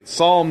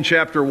Psalm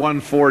chapter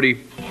 140.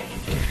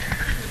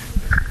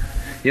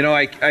 You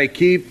know,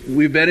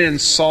 we've been in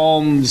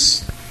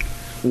Psalms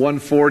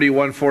 140,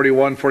 141,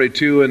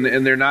 142, and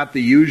they're not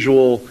the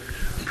usual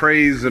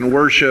praise and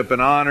worship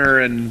and honor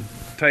and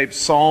type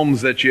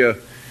psalms that you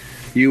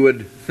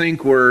would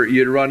think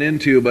you'd run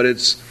into, but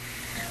it's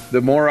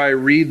the more I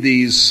read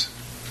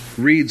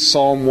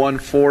Psalm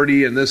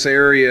 140 in this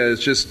area,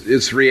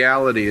 it's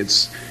reality.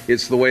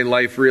 It's the way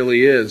life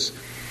really is.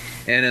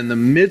 And in the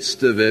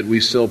midst of it,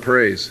 we still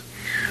praise.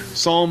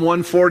 Psalm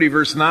 140,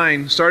 verse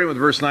 9, starting with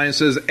verse 9,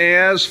 says,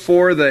 "As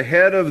for the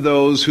head of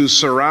those who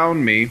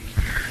surround me,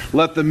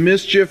 let the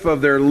mischief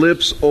of their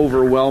lips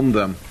overwhelm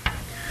them.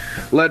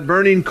 Let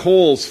burning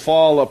coals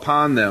fall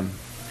upon them.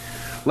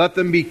 Let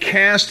them be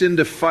cast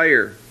into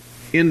fire,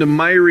 into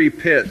miry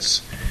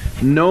pits,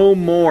 no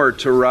more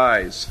to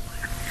rise.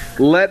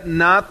 Let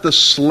not the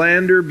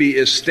slander be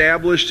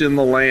established in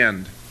the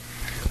land.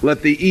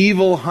 Let the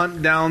evil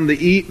hunt down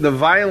the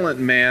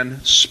violent man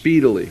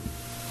speedily.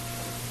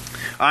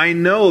 I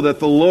know that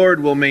the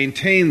Lord will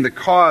maintain the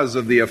cause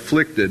of the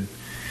afflicted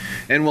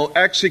and will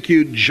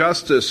execute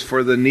justice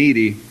for the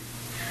needy.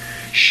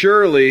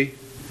 Surely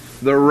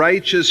the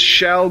righteous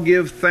shall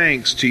give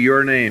thanks to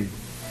your name.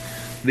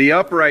 The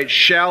upright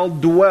shall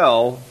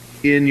dwell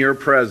in your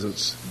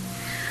presence."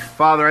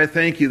 Father, I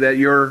thank you that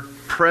your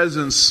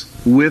presence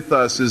with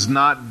us is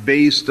not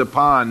based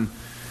upon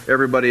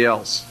everybody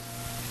else.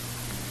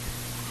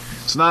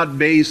 It's not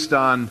based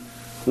on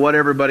what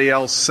everybody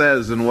else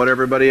says and what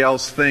everybody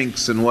else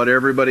thinks and what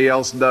everybody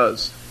else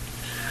does.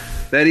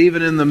 That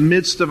even in the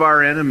midst of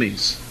our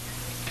enemies,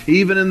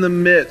 even in the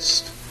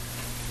midst,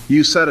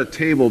 you set a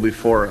table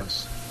before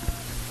us.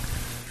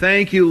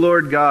 Thank you,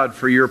 Lord God,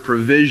 for your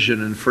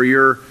provision and for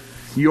your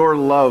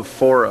love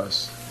for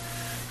us.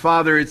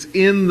 Father, it's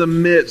in the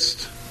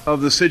midst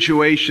of the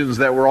situations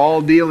that we're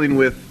all dealing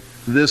with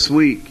this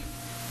week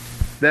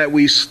that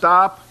we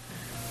stop,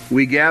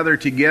 we gather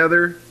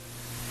together,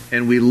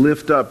 and we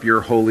lift up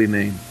your holy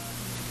name.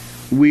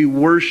 We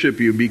worship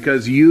you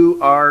because you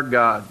are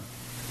God.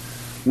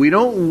 We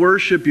don't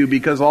worship you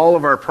because all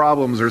of our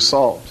problems are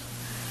solved.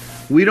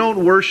 We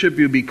don't worship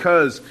you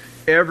because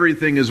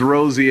everything is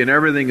rosy and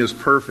everything is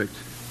perfect.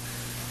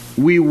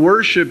 We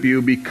worship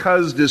you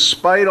because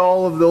despite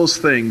all of those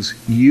things,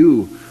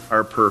 you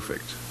are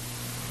perfect.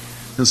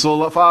 And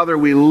so, Father,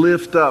 we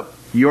lift up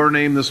your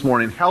name this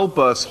morning. Help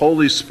us,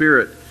 Holy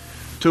Spirit,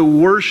 to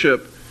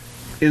worship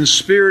in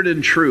spirit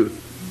and truth.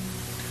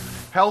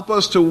 Help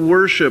us to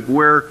worship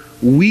where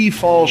we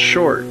fall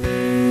short.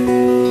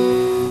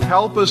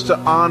 Help us to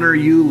honor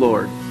you,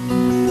 Lord,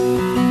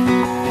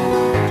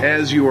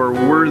 as you are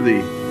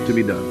worthy to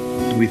be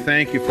done. We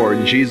thank you for it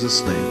in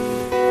Jesus' name.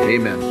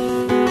 Amen.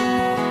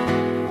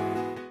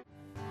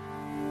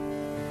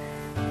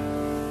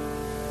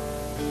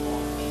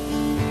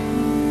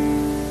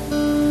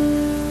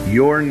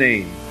 Your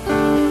name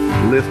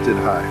lifted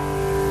high.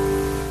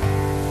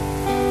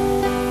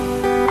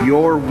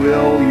 Your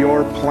will,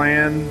 your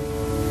plan,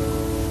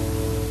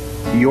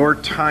 your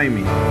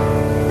timing.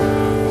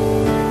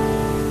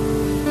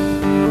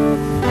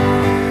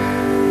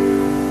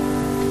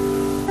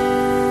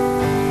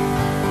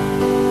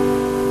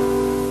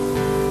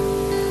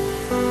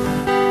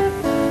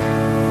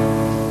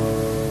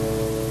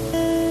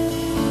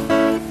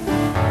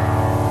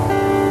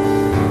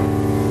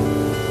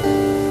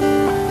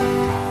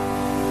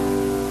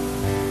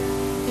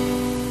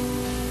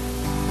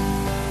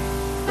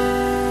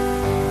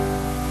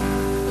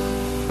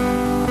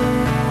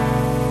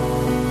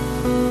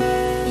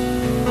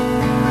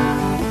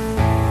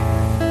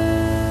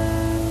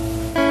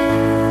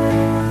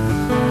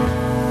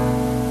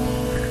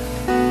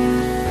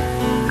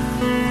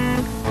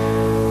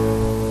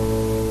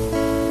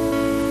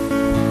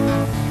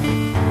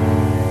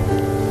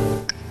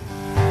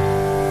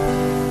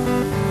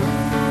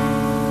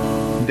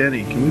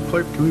 Denny, can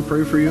we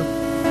pray for you?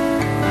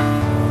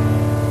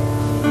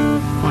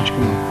 Why don't you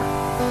come over?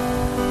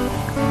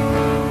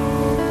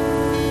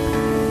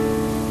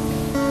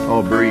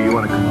 Oh, Bree, you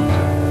want to come up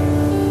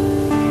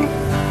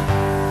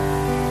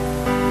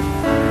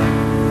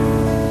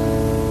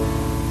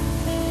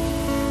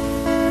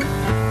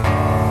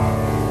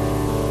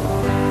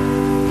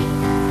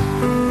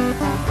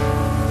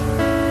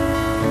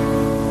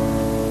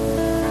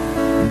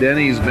too?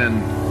 Denny's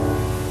been...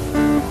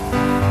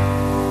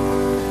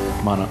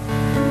 Come on up.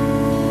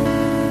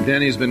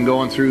 Denny's been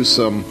going through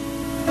some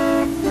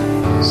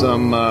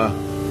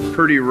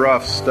pretty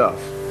rough stuff.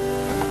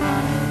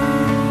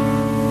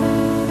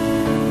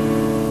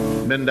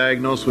 Been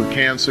diagnosed with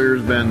cancer,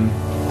 been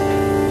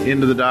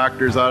into the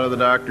doctors, out of the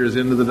doctors,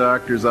 into the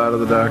doctors, out of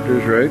the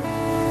doctors, right?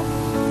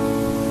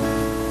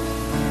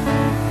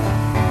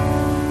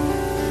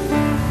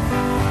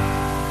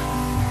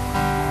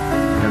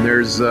 And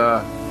there's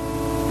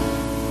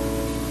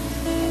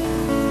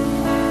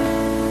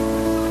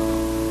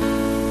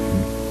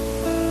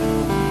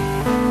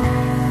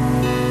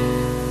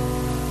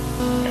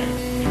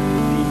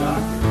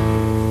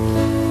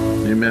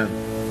Amen.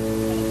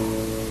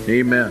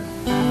 Amen.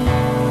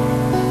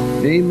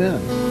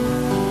 Amen.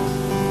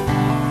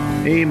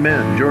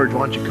 Amen. George,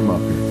 why don't you come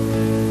up here?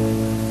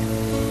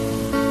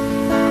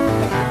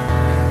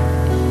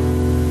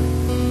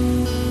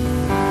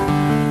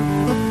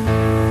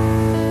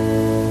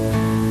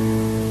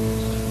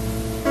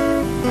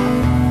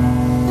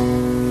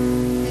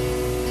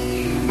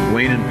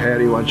 Wayne and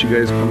Patty, why don't you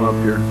guys come up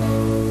here?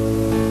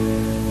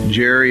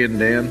 Jerry and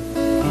Dan,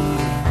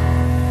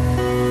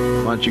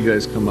 why don't you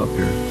guys come up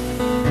here?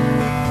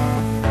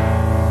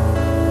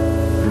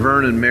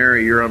 Vern and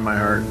Mary, you're on my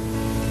heart.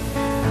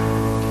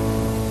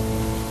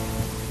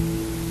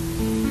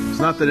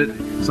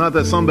 It's not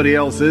that somebody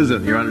else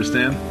isn't, you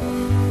understand?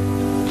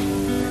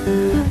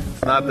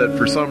 It's not that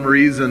for some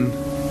reason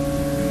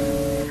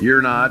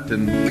you're not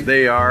and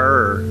they are,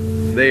 or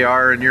they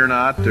are and you're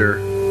not, or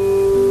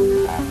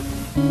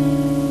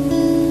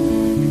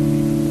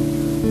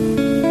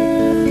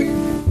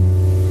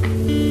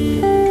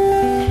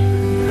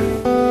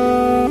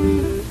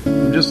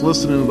I'm just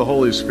listening to the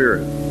Holy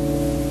Spirit,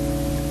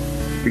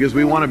 because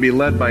we want to be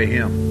led by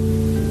Him.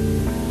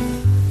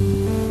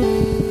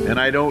 And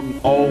I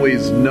don't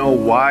always know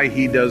why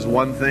He does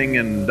one thing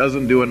and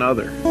doesn't do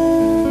another.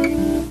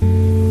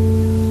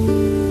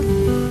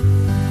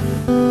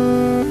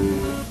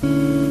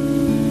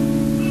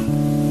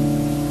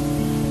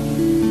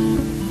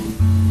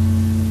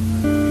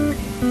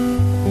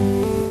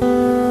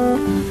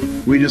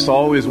 We just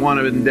always want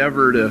to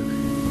endeavor to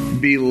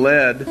be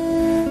led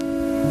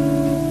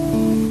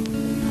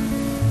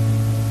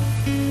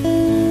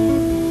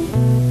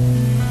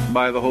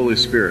by the Holy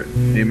Spirit.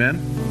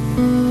 Amen?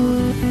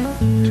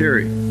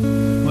 Terry,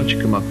 why don't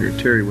you come up here?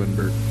 Terry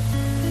Winberg.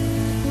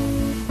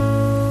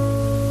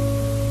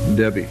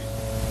 Debbie,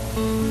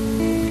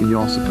 can you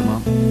also come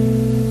up?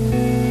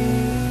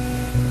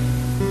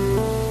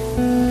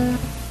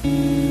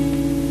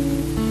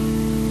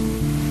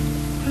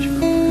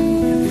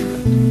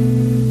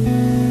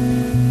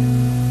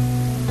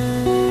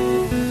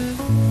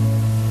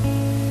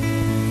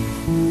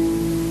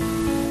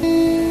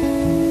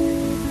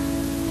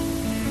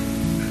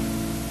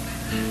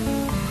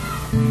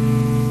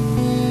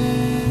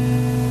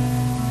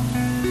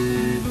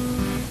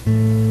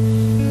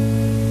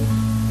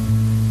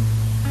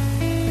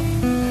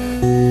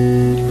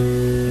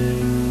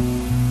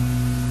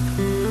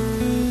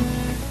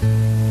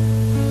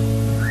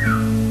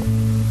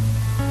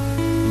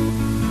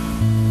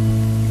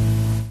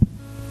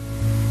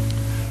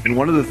 And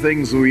one of the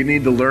things we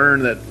need to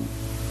learn, that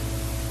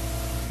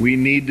we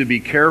need to be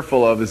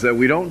careful of, is that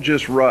we don't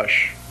just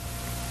rush.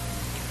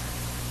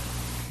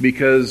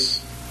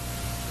 Because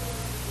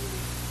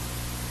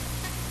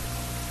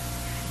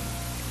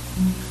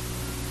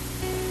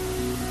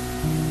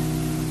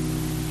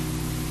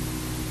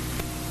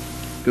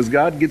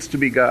God gets to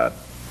be God.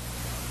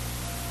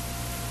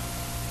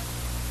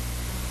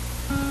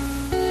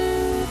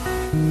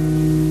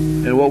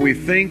 And what we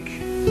think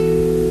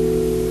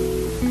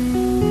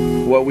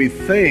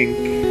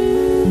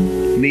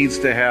needs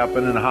to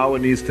happen and how it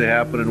needs to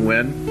happen and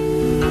when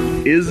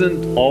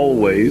isn't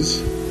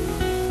always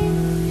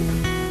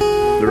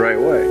the right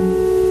way.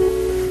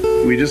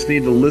 We just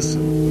need to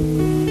listen.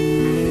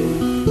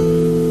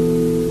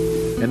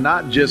 And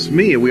not just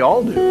me, we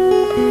all do.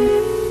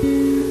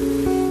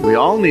 We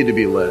all need to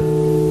be led.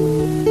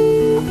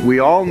 We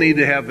all need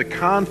to have the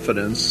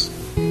confidence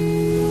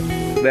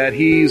that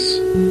He's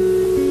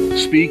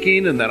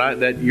speaking and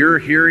that you're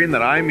hearing,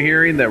 that I'm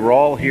hearing, that we're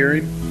all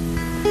hearing.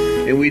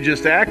 And we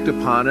just act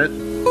upon it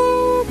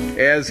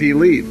as He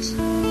leads.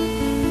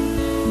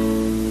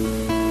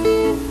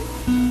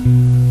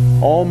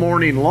 All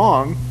morning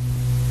long,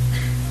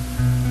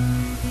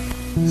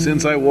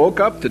 since I woke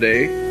up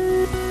today,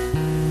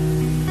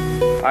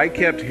 I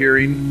kept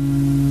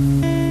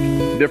hearing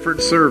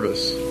different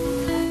service.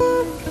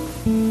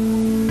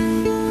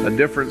 A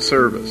different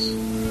service.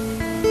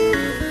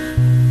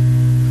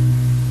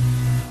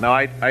 Now,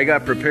 I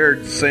got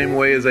prepared the same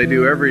way as I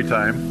do every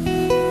time.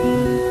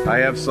 I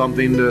have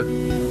something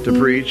to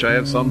preach. I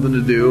have something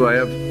to do. I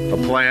have a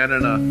plan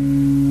and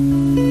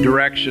a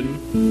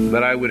direction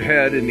that I would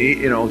head, and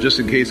just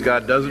in case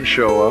God doesn't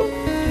show up.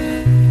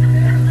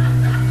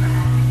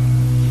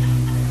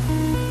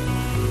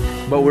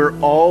 But we're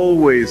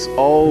always,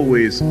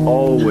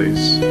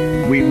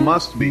 we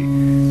must be,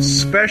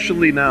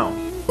 especially now,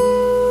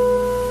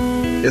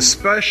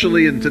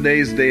 especially in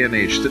today's day and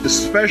age,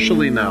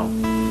 especially now,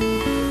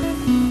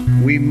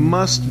 we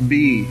must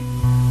be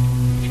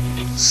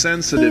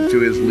sensitive to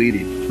His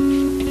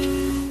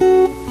leading.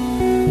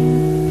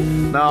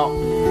 Now,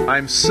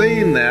 I'm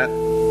saying that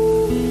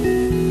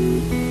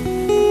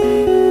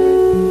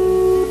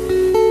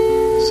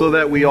so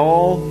that we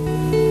all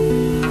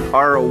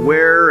are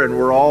aware and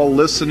we're all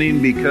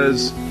listening,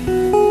 because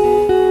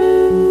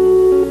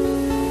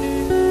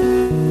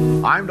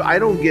I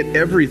don't get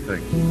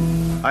everything.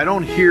 I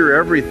don't hear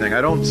everything.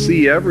 I don't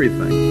see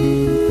everything.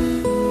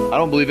 I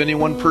don't believe any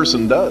one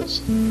person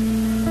does.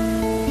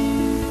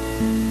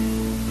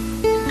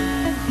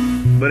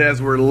 But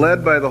as we're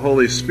led by the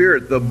Holy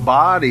Spirit, the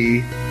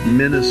body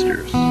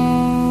ministers.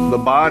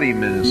 The body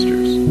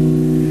ministers.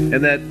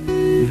 And that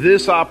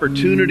this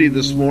opportunity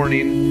this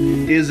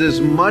morning is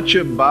as much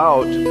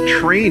about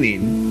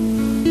training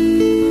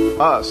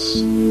us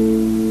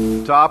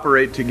to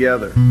operate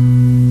together.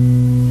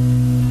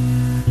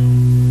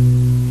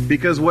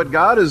 Because what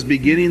God is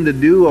beginning to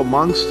do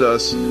amongst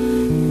us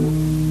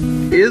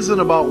isn't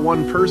about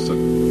one person.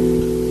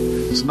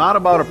 It's not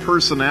about a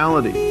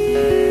personality.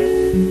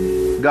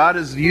 God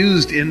has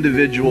used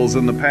individuals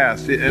in the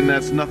past, and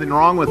that's nothing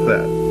wrong with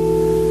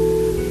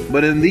that.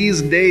 But in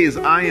these days,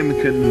 I am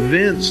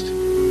convinced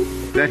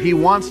that He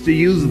wants to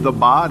use the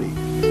body,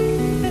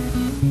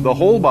 the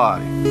whole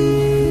body,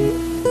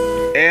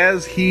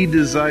 as He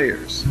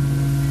desires.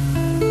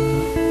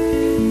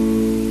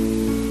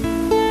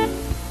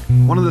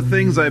 One of the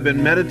things I've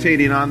been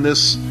meditating on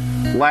this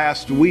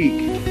last week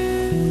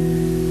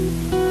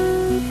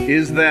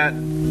is that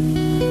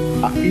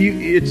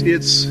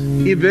it's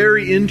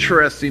very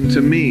interesting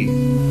to me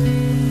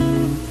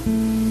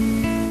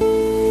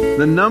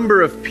the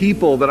number of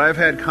people that I've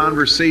had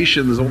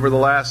conversations over the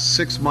last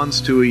 6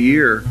 months to a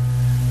year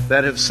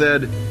that have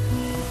said,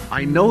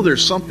 I know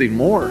there's something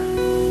more.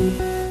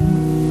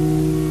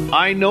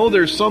 I know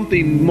there's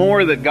something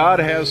more that God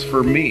has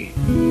for me.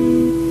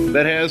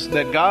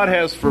 That God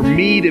has for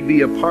me to be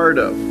a part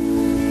of.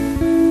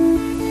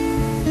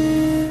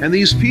 And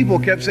these people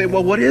kept saying,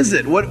 well, what is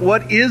it?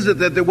 What is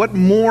it what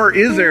more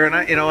is there? And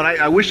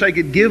I wish I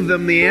could give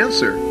them the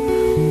answer.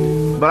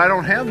 But I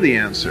don't have the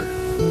answer.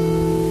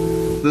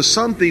 The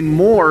something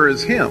more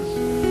is Him.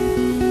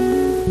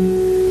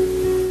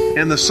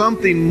 And the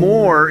something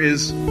more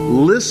is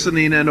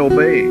listening and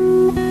obeying.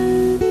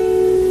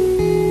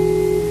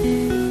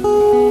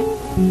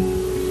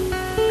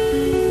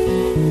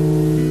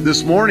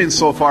 This morning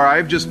so far,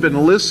 I've just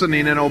been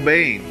listening and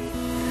obeying.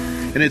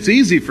 And it's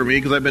easy for me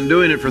because I've been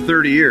doing it for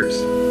 30 years.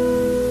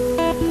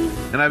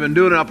 And I've been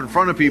doing it up in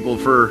front of people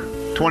for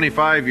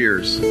 25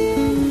 years.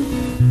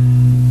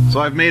 So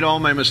I've made all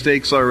my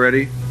mistakes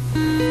already.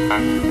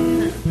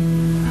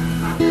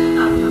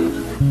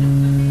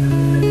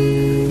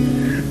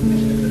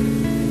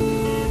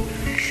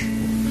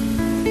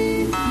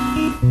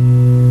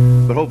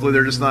 But hopefully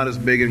they're just not as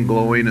big and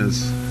glowing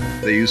as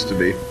they used to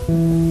be.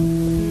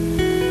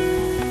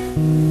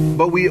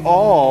 But we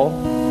all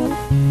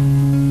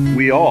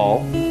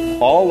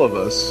of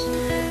us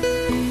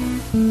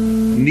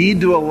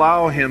need to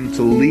allow Him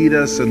to lead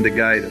us and to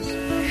guide us.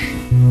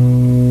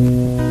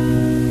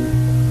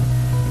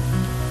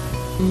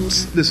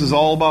 This is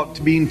all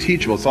about being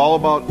teachable. It's all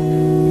about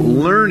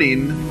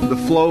learning the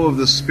flow of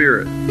the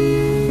Spirit.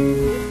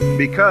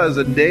 Because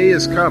a day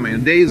is coming. A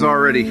day is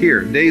already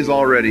here. A day is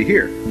already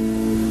here.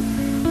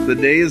 The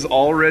day is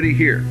already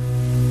here.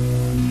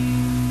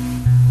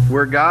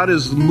 Where God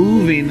is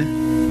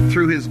moving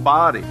through His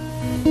body.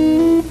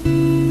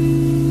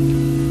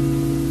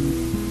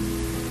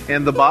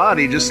 And the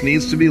body just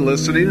needs to be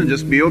listening and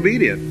just be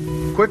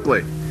obedient.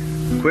 Quickly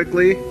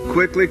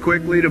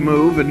to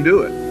move and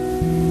do it.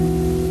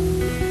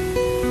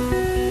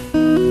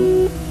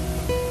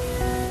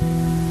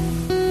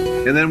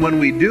 And then when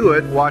we do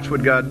it, watch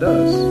what God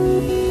does.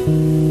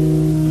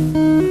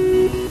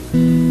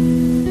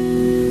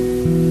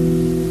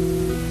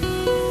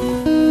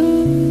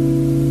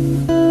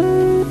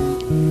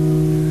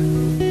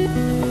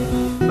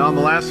 Now, in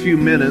the last few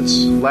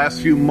minutes, last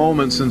few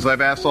moments since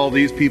I've asked all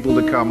these people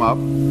to come up,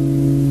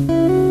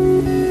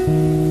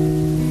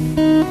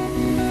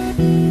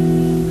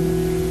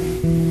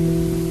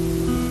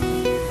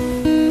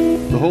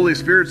 the Holy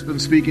Spirit's been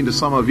speaking to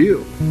some of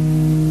you.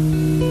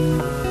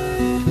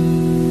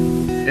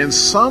 And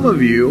some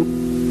of you,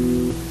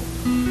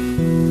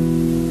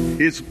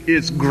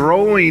 it's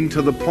growing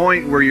to the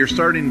point where you're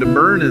starting to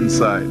burn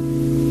inside.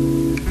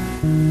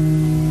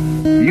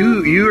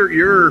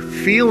 You're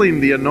feeling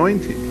the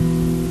anointing.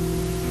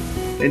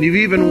 And you've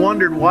even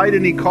wondered, why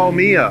didn't He call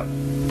me up?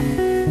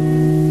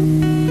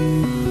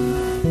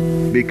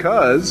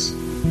 Because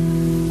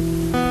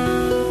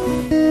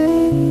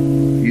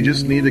you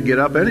just need to get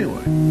up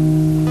anyway.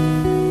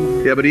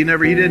 Yeah, but He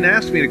didn't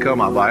ask me to come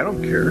up. I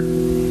don't care.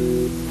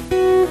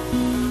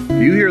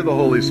 You hear the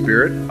Holy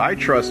Spirit. I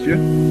trust you.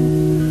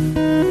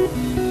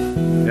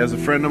 As a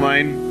friend of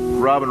mine,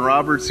 Robin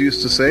Roberts,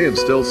 used to say and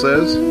still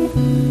says,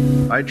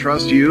 I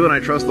trust you and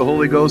I trust the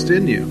Holy Ghost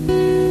in you.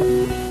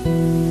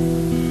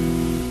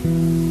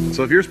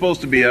 So if you're supposed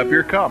to be up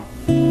here, come.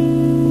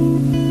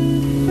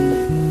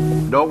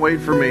 Don't wait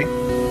for me.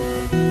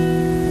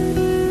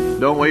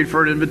 Don't wait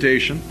for an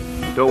invitation.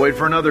 Don't wait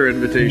for another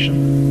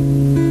invitation.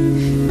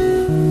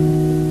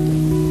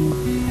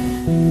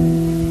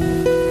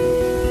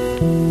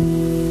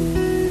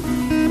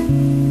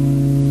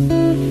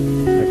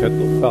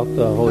 I felt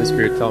the Holy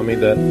Spirit tell me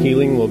that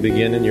healing will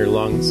begin in your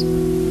lungs.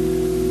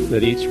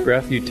 That each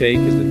breath you take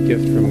is a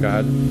gift from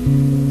God.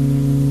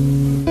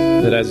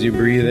 That as you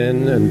breathe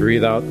in and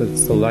breathe out,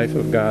 that's the life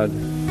of God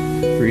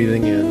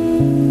breathing in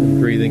and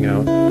breathing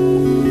out.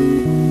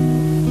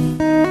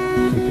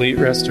 Complete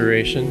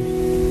restoration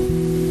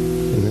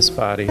in this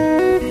body,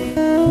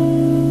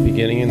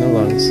 beginning in the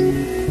lungs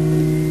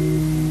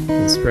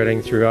and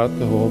spreading throughout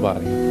the whole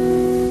body.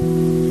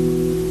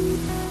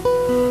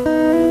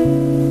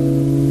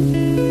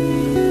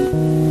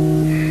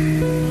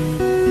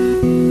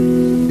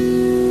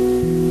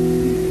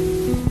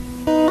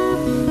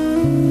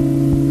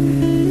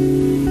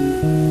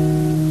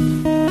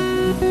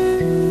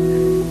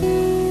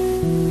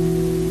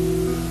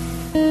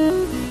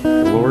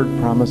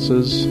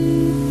 promises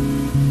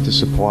to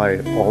supply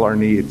all our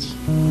needs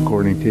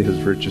according to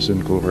his riches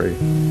and glory.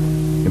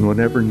 And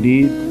whatever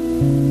need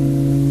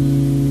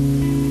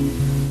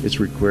is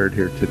required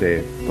here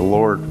today, the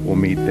Lord will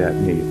meet that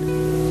need.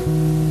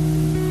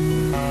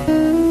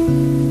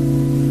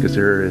 Because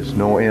there is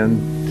no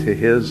end to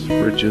his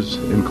riches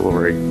and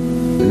glory,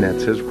 and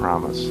that's his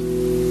promise.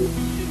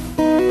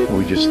 And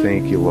we just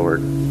thank you,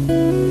 Lord.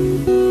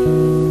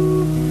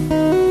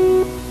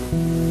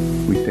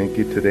 We thank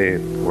you today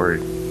for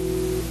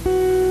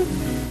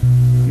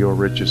your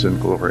riches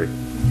and glory.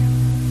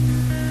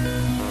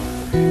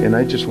 And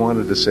I just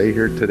wanted to say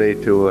here today,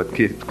 too, what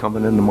keeps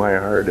coming into my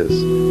heart is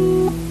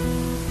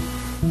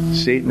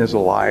Satan is a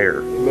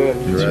liar.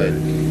 That's right.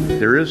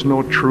 There is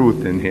no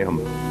truth in him.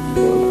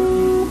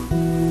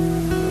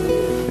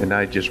 And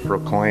I just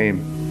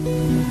proclaim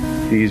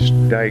these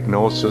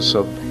diagnoses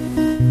of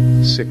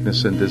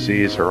sickness and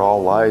disease are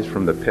all lies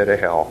from the pit of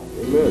hell.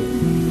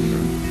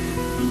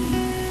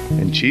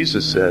 And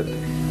Jesus said,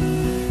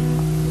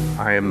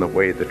 I am the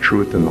way, the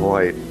truth, and the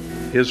light.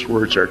 His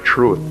words are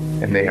truth,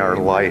 and they are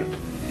life.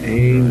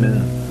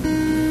 Amen.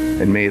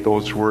 And may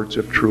those words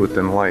of truth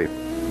and life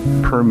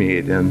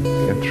permeate in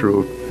and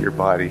through your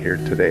body here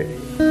today.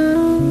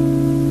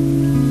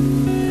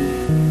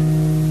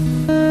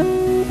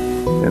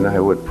 And I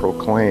would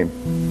proclaim,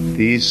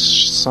 these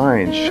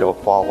signs shall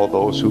follow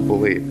those who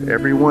believe.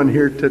 Everyone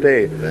here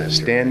today,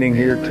 standing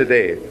here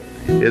today,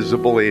 is a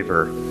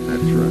believer.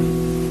 That's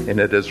right. And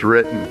it is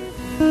written,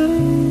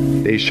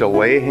 they shall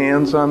lay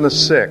hands on the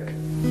sick,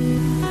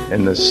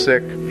 and the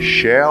sick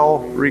shall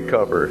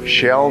recover.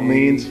 Shall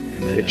means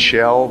it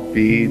shall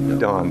be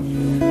done.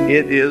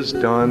 It is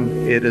done.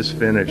 It is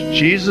finished.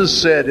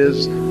 Jesus said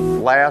his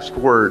last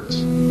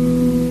words,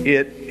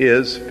 it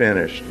is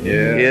finished.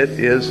 Yes. It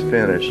is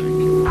finished.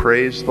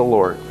 Praise the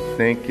Lord.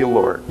 Thank you,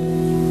 Lord.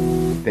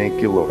 Thank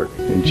you, Lord.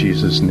 In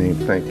Jesus' name,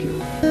 thank you.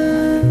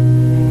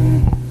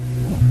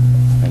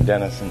 And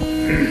Dennison,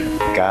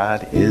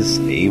 God is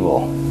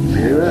able.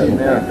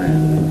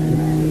 Amen.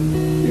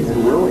 He's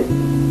willing.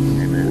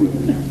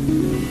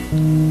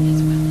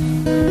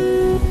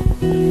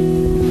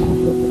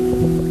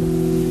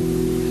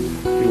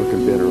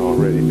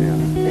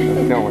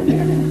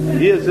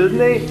 He is, isn't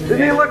he? Isn't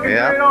he looking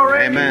great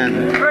already?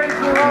 Amen. Praise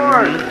the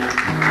Lord.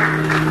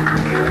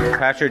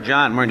 Pastor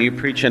John, weren't you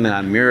preaching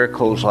on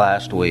miracles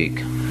last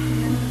week?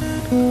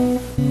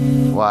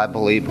 Well, I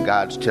believe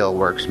God still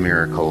works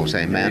miracles.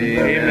 Amen.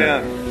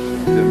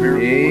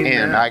 Amen.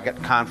 And I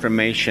got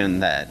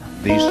confirmation that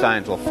these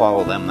signs will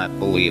follow them that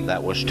believe.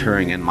 That was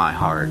stirring in my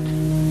heart.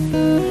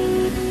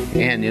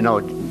 And you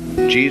know,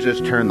 Jesus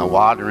turned the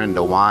water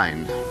into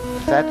wine.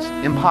 That's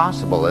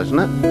impossible, isn't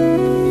it?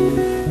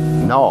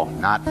 No,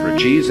 not for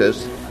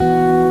Jesus.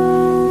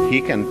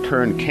 He can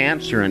turn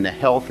cancer into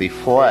healthy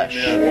flesh.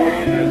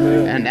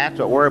 And that's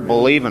what we're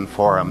believing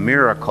for, a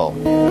miracle.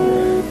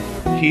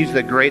 He's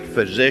the great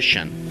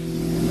physician.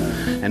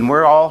 And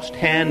we're all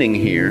standing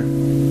here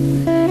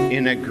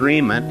in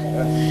agreement,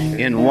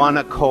 in one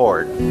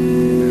accord.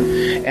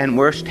 And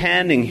we're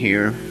standing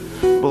here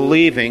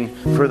believing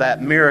for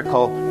that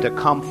miracle to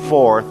come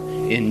forth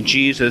in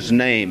Jesus'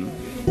 name.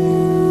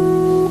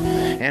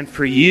 And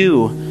for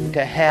you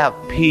to have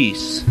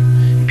peace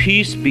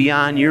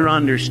beyond your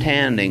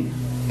understanding,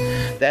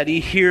 that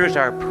He hears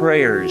our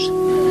prayers,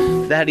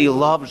 that He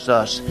loves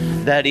us,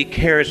 that He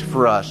cares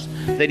for us,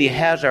 that He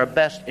has our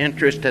best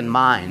interest in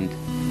mind.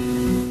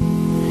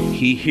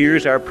 He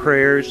hears our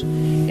prayers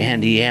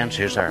and He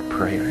answers our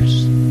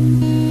prayers.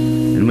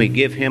 And we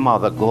give Him all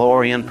the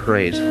glory and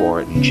praise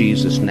for it in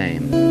Jesus'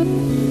 name.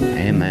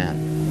 Amen.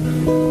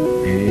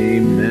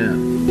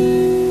 Amen.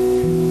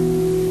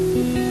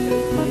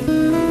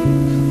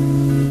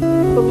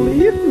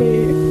 Believe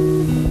me,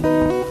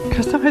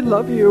 because I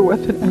love you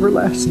with an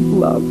everlasting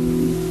love.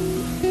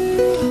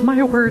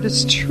 My word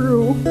is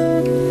true,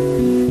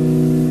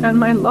 and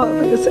my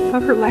love is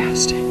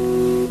everlasting.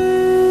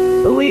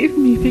 Believe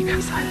me,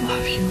 because I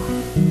love you.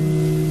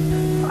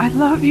 I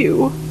love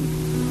you.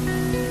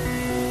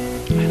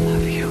 I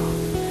love you.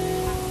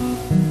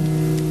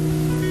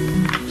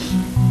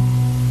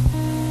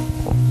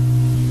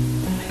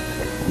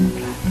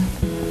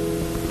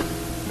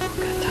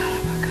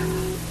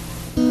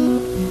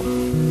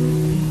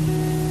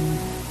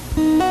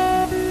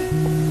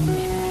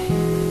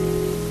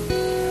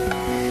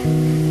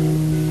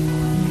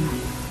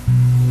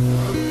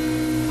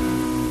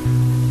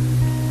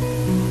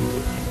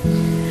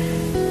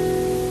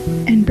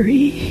 And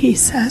Bree, he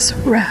says,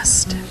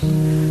 rest.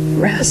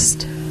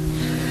 Rest.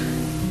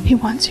 He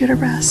wants you to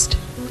rest.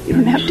 You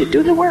don't have to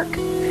do the work.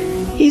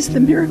 He's the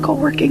miracle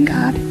working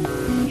God.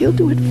 He'll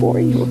do it for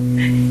you.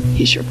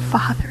 He's your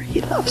Father. He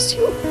loves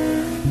you.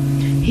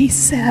 He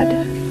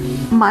said,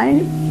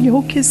 my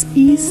yoke is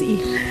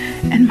easy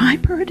and my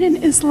burden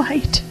is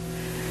light.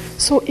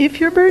 So if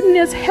your burden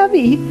is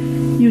heavy,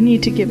 you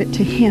need to give it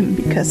to Him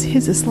because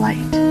His is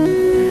light.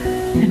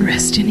 And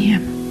rest in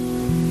Him.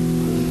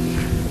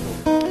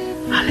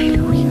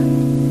 Hallelujah.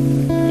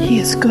 He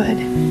is good,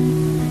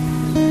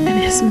 and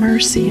His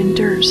mercy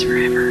endures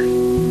forever.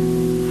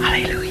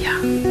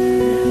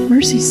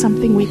 mercy is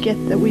something we get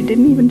that we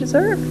didn't even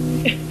deserve.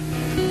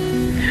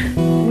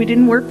 We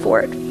didn't work for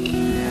it.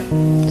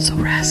 So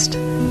rest.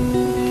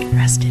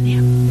 Rest in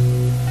Him.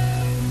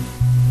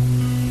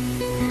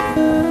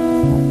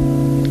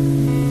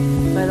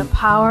 By the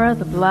power of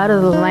the blood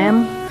of the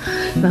Lamb,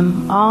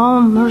 the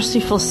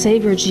all-merciful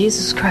Savior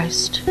Jesus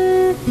Christ,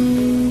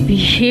 be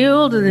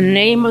healed in the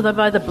name of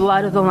by the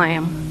blood of the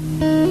Lamb.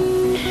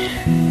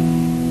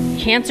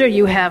 Cancer,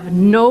 you have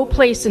no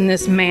place in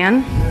this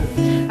man.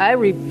 I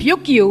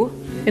rebuke you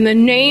in the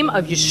name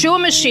of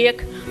Yeshua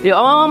Mashiach, the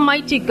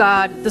Almighty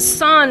God, the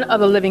Son of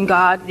the living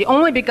God, the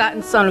only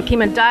begotten Son who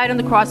came and died on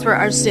the cross for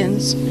our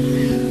sins.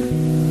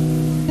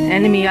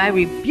 Enemy, I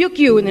rebuke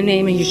you in the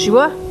name of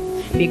Yeshua.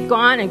 Be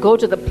gone and go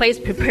to the place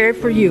prepared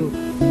for you.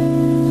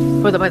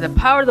 For by the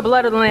power of the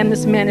blood of the Lamb,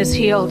 this man is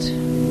healed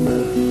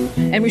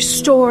and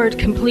restored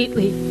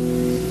completely.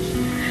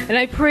 And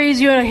I praise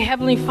you,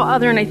 Heavenly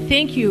Father, and I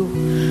thank you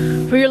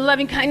for your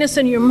loving kindness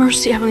and your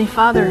mercy, Heavenly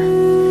Father,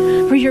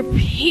 for your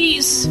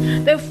peace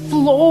that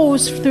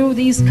flows through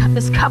this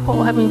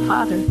couple, Heavenly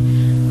Father,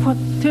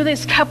 through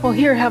this couple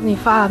here, Heavenly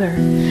Father.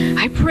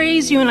 I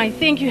praise you and I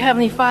thank you,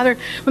 Heavenly Father,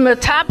 from the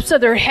tops of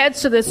their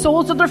heads to the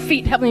soles of their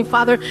feet, Heavenly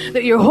Father,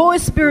 that your Holy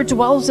Spirit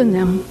dwells in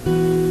them.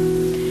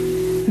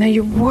 And that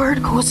your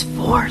word goes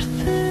forth.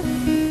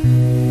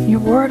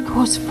 Your word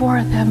goes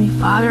forth, Heavenly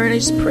Father, and I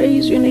just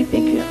praise you and I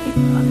thank you,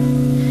 Heavenly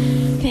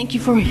Father. Thank you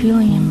for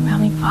healing him,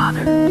 Heavenly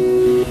Father.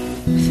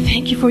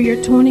 Thank you for your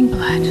atoning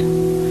blood.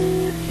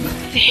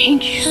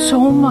 Thank you so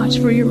much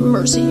for your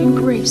mercy and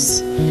grace.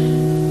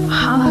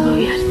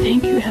 Hallelujah.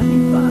 Thank you,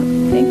 Heavenly Father.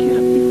 Thank you,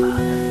 Heavenly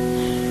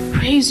Father.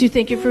 Praise you.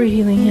 Thank you for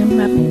healing him,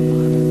 Heavenly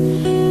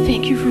Father.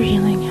 Thank you for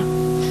healing him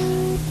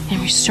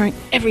and restoring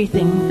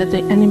everything that the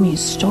enemy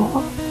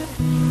stole.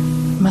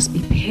 Must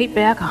be paid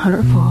back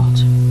 100-fold.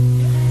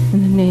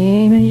 In the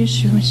name of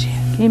Yeshua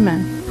Mashiach.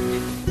 Amen.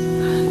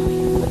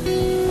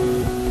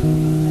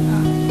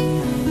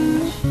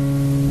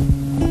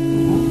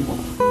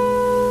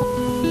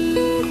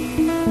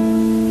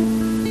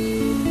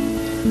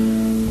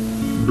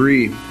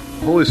 Bree,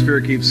 Holy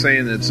Spirit keeps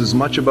saying that it's as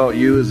much about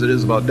you as it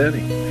is about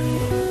Denny.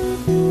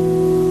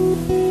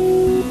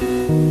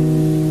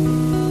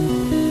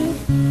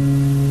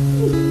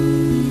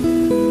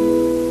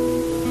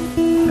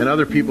 And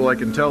other people, I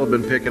can tell, have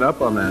been picking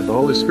up on that. The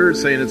Holy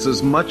Spirit's saying it's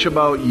as much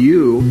about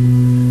you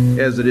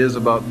as it is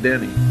about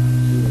Denny.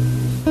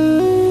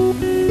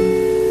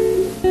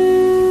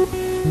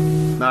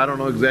 Now, I don't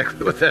know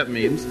exactly what that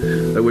means.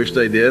 I wished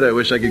I did. I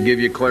wish I could give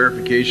you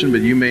clarification,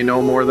 but you may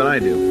know more than I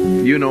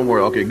do. You know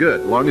more. Okay, good.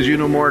 As long as you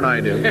know more than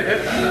I do.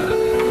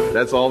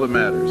 That's all that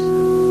matters.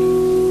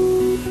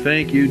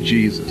 Thank you,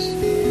 Jesus.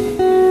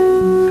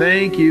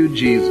 Thank you,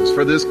 Jesus,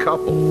 for this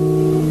couple.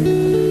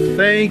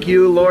 Thank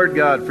you, Lord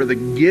God, for the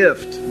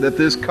gift that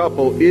this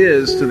couple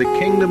is to the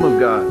kingdom of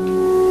God.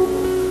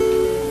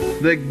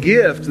 The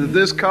gift that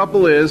this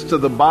couple is to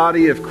the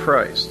body of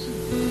Christ.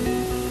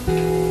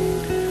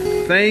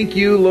 Thank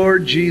you,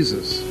 Lord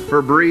Jesus,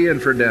 for Bree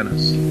and for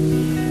Dennis.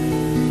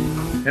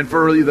 And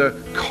for the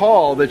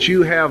call that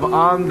you have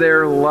on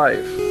their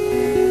life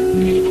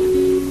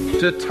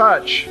to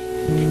touch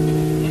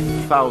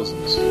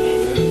thousands.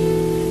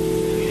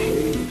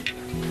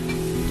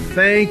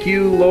 Thank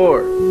you,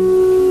 Lord,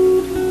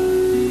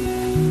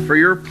 for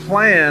your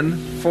plan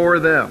for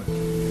them.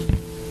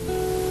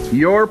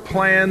 Your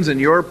plans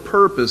and your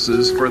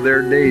purposes for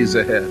their days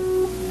ahead,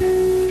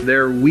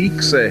 their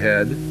weeks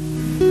ahead,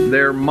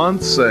 their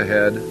months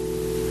ahead,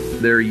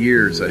 their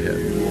years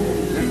ahead.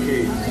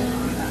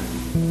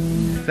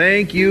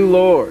 Thank you,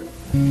 Lord.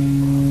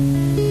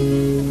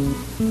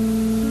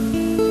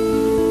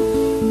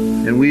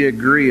 And we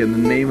agree in the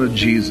name of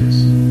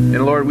Jesus.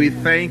 And Lord, we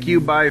thank you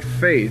by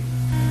faith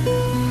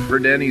for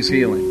Denny's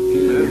healing.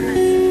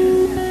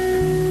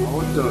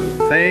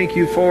 Thank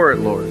you for it,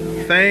 Lord.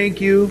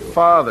 Thank you,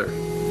 Father,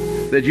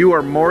 that you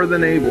are more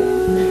than able,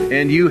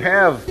 and you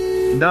have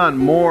done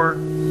more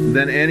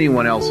than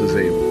anyone else is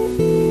able.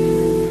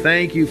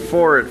 Thank you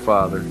for it,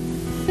 Father,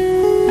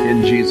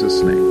 in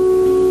Jesus'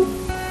 name.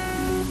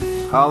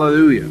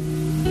 Hallelujah.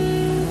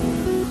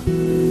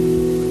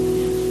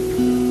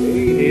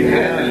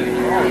 Amen.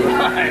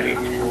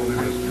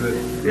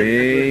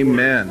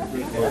 Amen.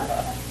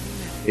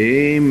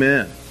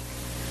 Amen.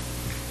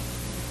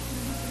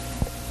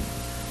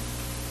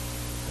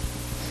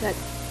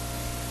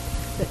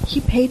 That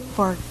he paid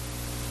for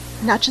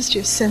not just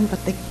your sin,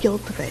 but the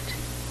guilt of it,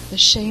 the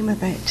shame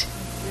of it.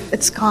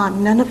 It's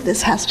gone. None of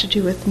this has to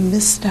do with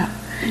misstep.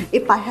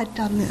 If I had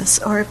done this,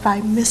 or if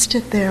I missed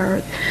it there,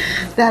 or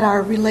that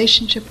our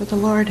relationship with the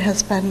Lord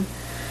has been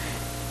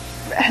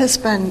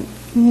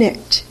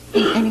nicked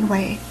in any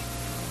way.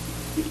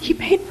 He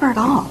paid for it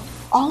all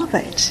of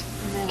it.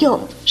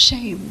 Guilt,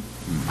 shame,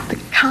 the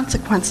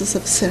consequences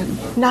of sin,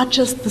 not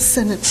just the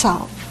sin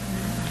itself.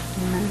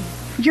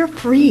 You're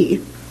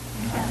free.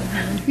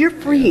 You're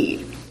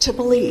free to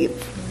believe.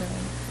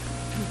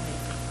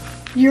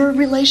 Your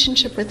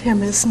relationship with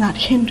him is not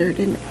hindered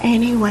in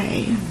any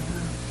way.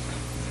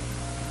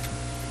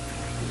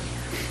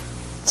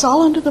 It's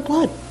all under the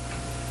blood.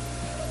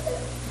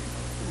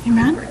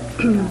 Amen.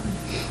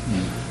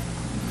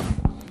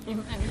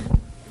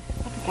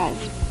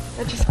 Guys,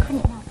 I just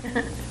couldn't.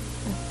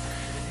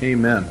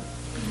 Amen.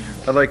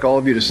 I'd like all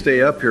of you to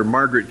stay up here.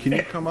 Margaret, can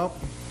you come up?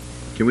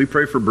 Can we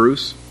pray for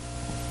Bruce?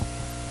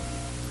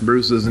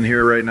 Bruce isn't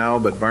here right now,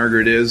 but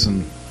Margaret is,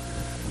 and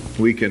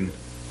we can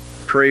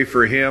pray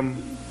for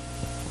him.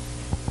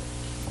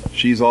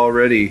 She's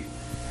already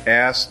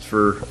asked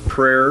for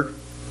prayer.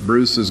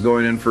 Bruce is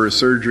going in for a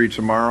surgery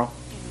tomorrow.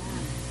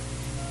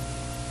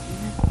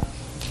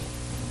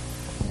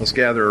 Let's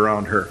gather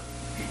around her.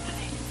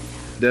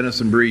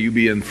 Dennis and Bree, you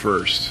be in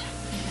first.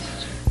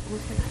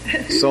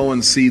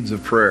 Sowing seeds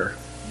of prayer.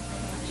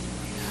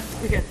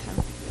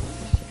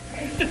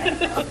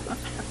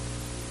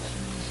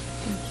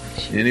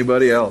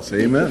 Anybody else?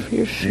 Amen.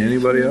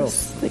 Anybody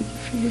else? Thank you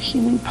for your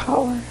healing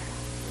power.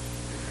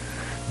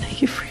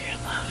 Thank you for your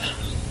love.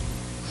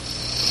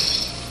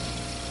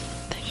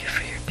 Thank you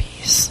for your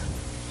peace.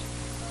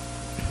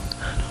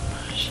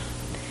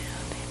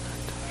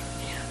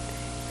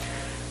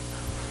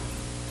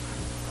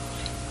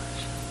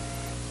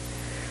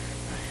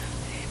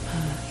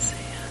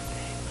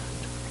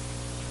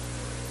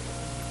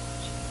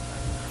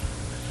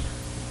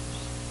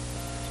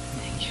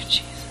 Thank you,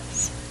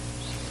 Jesus.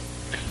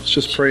 Let's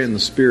just pray in the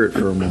Spirit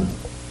for a moment.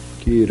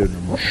 Kira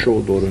no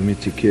shodor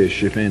mitike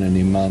shefena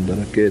ni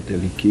mandara kete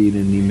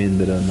likire ni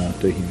mendara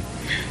natahi.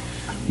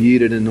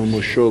 Ire no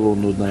mosholo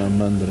no da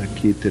mandara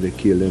kete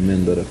kile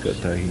mendara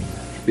katahi.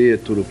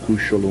 Petro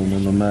kusholo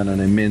no mana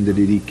ne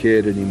mendere di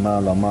kere ni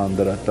mala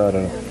mandara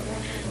tara.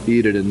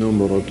 Ire de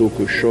numero to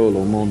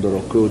kusholo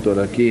mondoro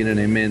kotora kine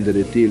ne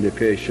mendere tile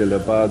keshe le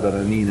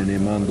padara nine ne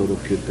mandoro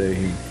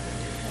ketehi.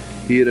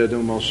 Ira de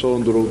mo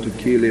sondro to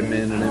kile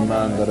mena ne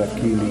mandara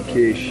kili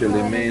keshe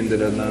le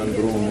mendera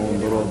nandro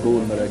mondoro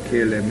gondara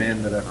kele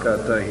mendera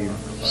katahi.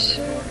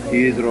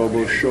 Idro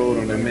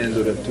boshoro ne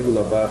mendera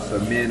tula basa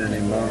mena ne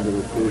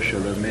mandoro kosha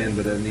le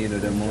mendera nina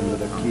de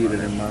mondara kile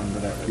ne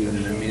mandara kile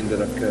ne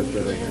mendera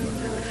katahi.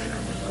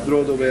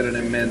 Drodo vere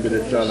ne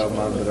mendere tala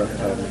mandara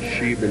tala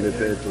shibe le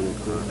petolo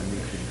kone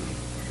miki.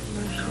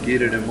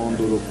 Kire ne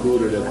mondoro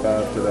kore le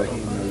patera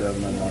hina le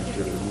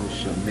manatera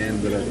musa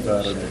mendera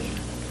tara.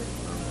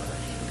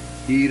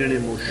 Kire ne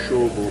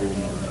moshoboro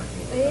mandara.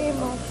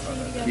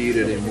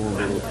 Kire ne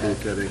mondoro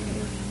kotere.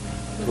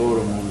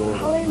 Toro mondoro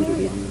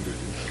kure.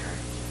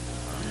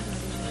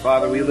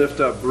 Father, we lift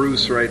up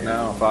Bruce right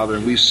now, Father,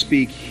 and we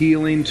speak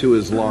healing to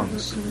his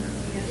lungs.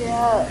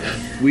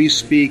 Yes. We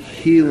speak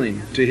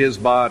healing to his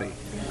body.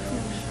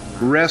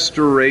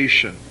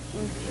 Restoration.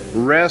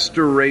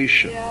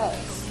 Restoration.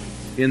 Yes.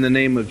 In the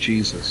name of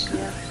Jesus.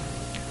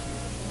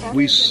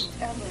 We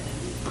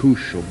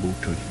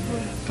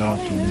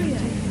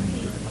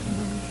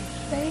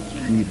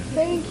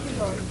Thank you,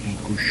 Lord.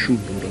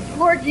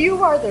 Lord,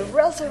 you are the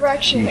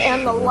resurrection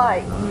and the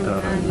life.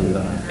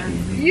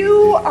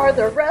 You are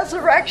the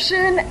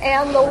resurrection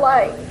and the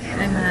life.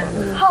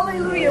 Amen.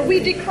 Hallelujah. We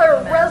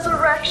declare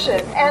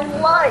resurrection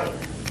and life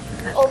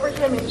over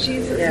him in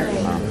Jesus'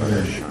 name.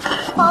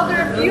 Father,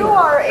 if you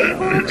are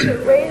able to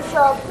raise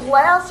up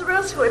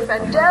Lazarus, who had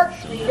been dead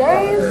 3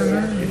 days,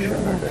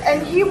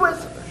 and he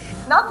was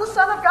not the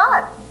Son of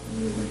God.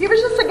 He was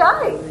just a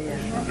guy.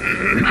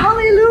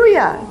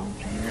 Hallelujah.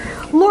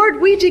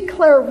 Lord, we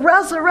declare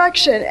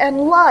resurrection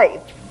and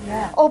life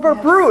over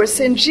Bruce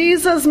in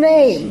Jesus'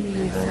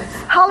 name.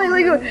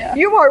 Hallelujah.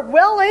 You are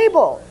well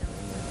able.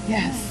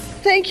 Yes.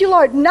 Thank you,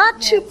 Lord.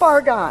 Not too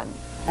far gone.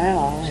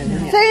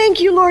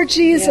 Thank you, Lord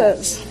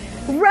Jesus.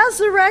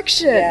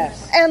 Resurrection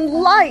and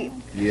life.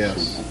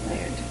 Yes.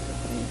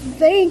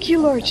 Thank you,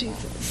 Lord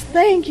Jesus.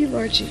 Thank you,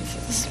 Lord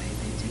Jesus.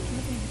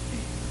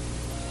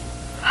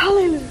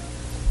 Hallelujah.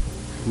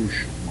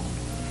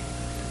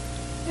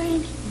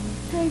 Thank you.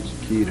 Thank you.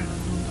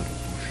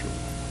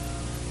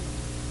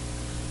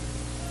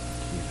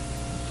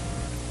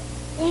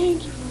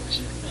 Thank you, Lord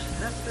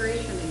Jesus.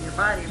 Restoration in your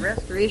body,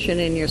 restoration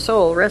in your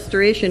soul,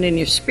 restoration in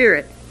your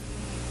spirit,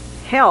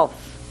 health.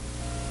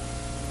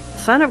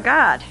 Son of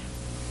God.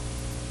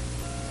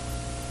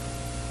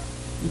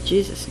 In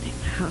Jesus' name.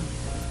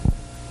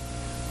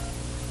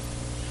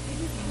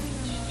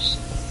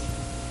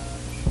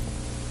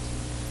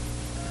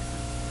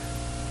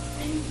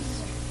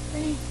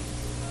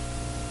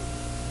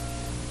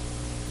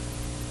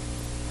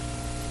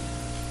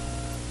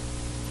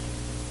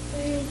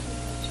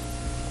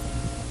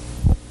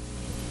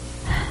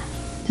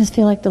 I just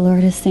feel like the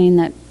Lord is saying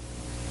that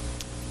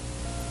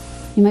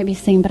you might be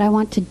saying, but I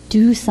want to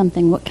do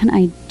something. What can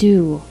I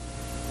do?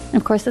 And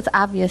of course, it's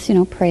obvious,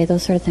 pray,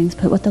 those sort of things.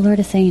 But what the Lord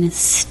is saying is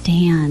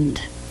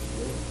stand.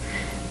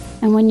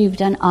 And when you've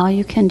done all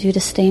you can do to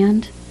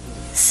stand,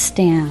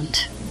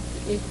 stand.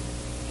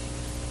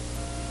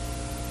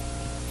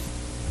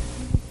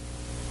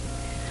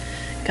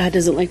 God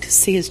doesn't like to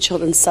see his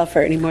children suffer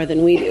any more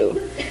than we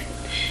do.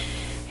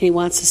 He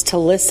wants us to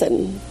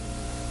listen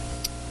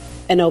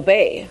and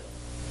obey.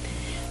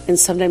 And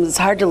sometimes it's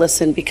hard to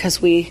listen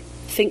because we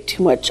think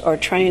too much or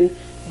try and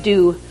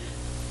do.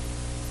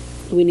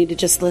 We need to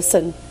just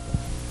listen.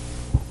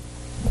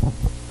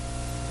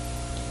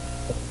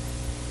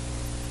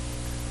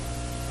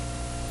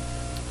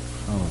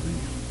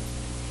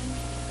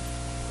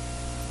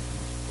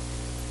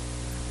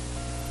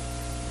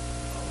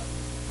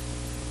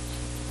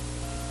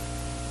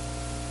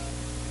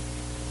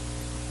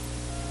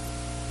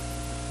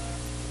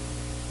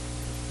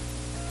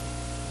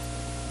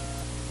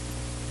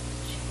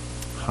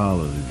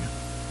 Hallelujah.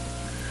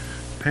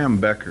 Pam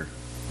Becker.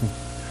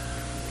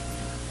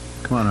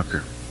 Come on up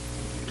here,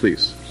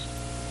 please.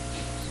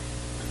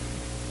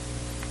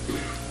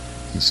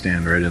 And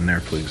stand right in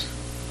there, please.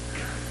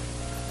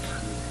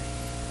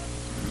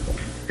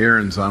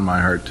 Aaron's on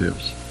my heart too.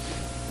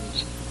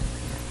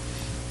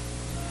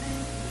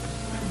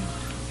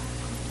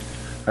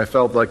 I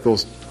felt like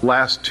those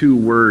last two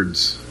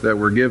words that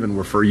were given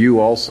were for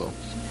you also.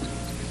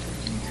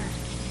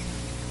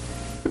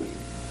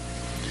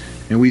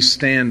 And we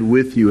stand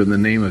with you in the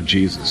name of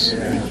Jesus.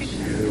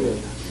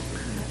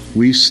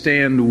 We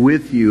stand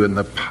with you in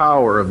the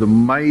power of the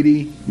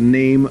mighty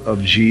name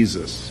of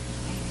Jesus.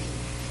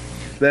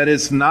 That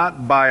it's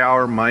not by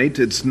our might,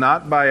 it's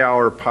not by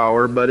our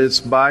power, but it's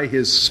by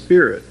His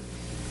Spirit,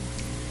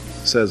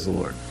 says the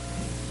Lord.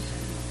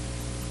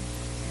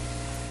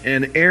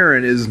 And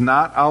Aaron is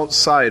not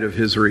outside of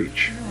His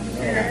reach.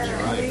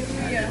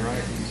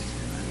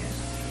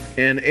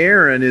 And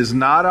Aaron is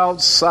not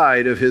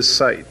outside of His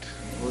sight.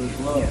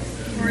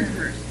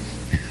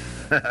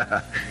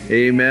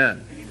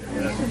 Amen.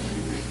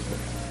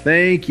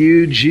 Thank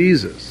you,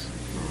 Jesus.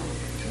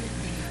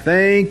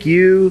 Thank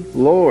you,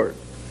 Lord.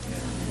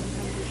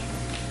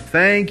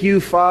 Thank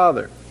you,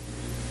 Father,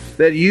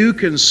 that you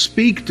can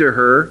speak to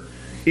her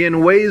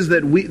in ways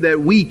that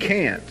we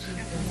can't.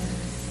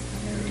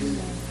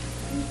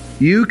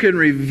 You can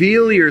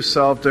reveal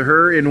yourself to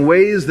her in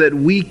ways that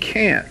we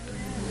can't.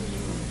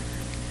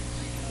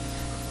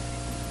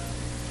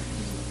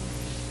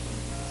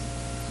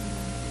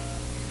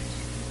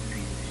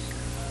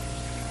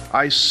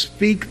 I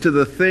speak to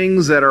the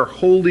things that are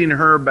holding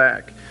her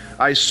back.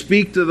 I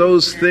speak to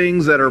those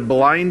things that are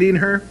blinding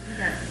her,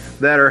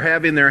 that are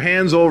having their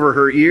hands over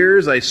her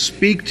ears. I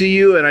speak to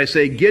you and I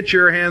say, get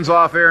your hands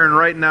off Aaron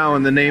right now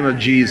in the name of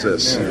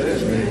Jesus.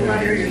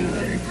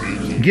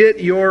 Get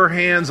your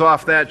hands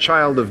off that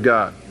child of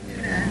God.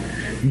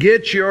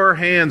 Get your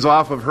hands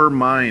off of her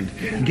mind.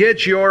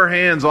 Get your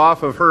hands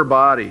off of her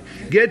body.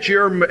 Get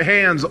your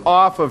hands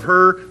off of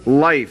her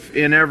life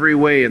in every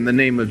way in the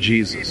name of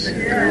Jesus.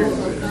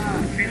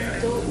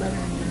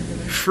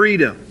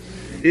 Freedom.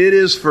 It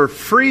is for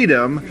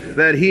freedom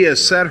that He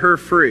has set her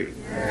free.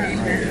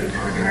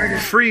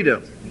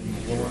 Freedom.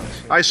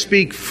 I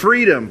speak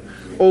freedom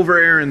over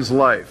Aaron's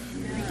life.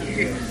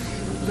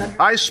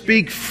 I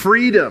speak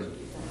freedom.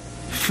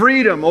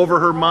 Freedom over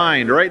her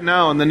mind right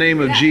now in the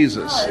name of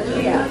Jesus.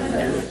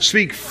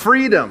 Speak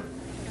freedom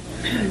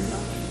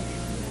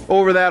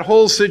over that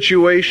whole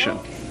situation.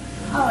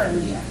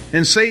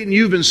 And Satan,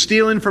 you've been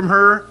stealing from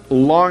her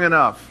long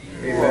enough.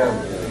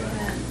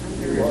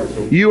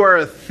 You are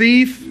a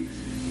thief.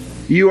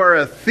 You are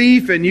a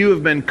thief and you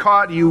have been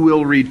caught. You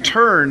will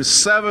return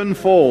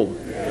sevenfold.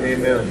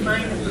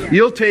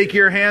 You'll take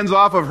your hands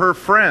off of her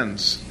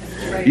friends.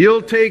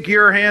 You'll take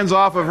your hands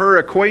off of her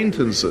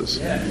acquaintances.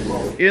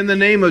 In the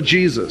name of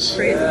Jesus.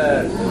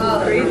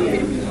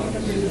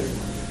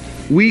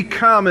 We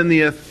come in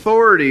the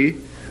authority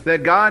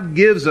that God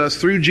gives us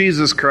through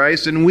Jesus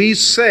Christ, and we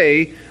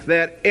say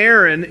that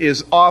Aaron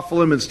is off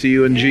limits to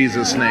you in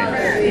Jesus' name.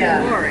 We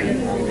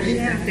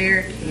have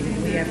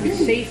barricaded. We have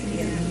safety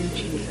in you,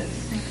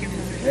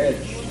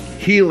 Jesus.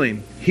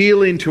 Healing.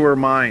 Healing to her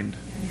mind.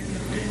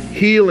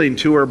 Healing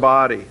to her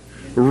body.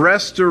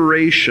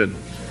 Restoration.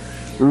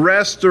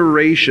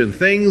 Restoration.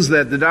 Things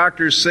that the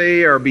doctors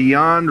say are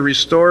beyond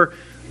restore.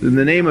 In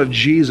the name of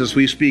Jesus,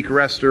 we speak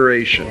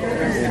restoration.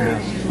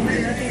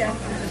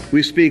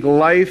 We speak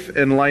life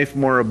and life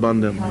more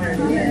abundantly.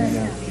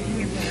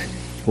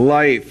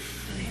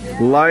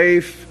 Life.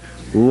 Life.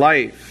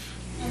 Life.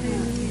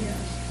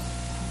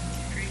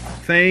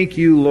 Thank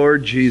you,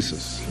 Lord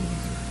Jesus,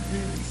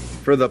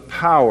 for the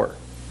power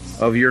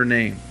of your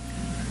name.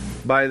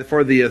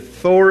 For the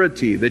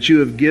authority that you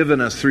have given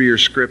us through your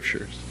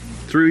scriptures,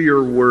 through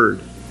your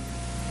word.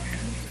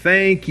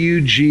 Thank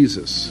you,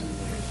 Jesus.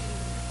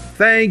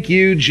 Thank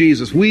you,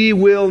 Jesus. We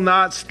will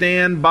not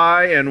stand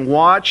by and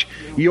watch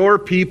your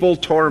people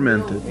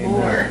tormented.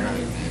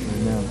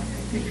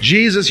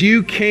 Jesus,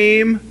 you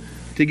came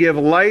to give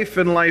life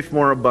and life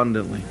more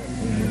abundantly.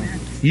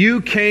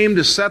 You came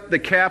to set the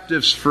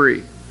captives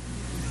free.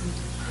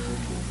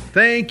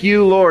 Thank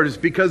you, Lord. It's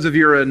because of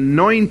your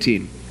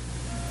anointing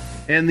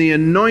and the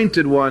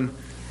anointed one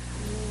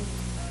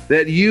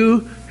that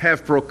you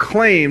have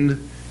proclaimed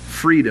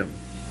freedom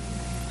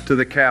to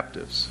the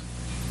captives.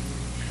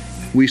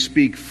 We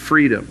speak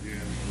freedom.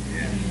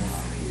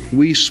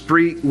 We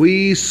speak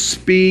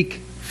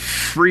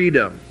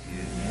freedom.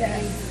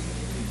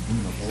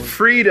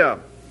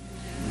 Freedom.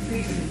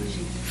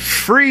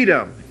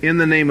 Freedom in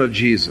the name of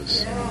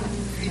Jesus.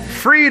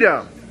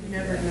 Freedom.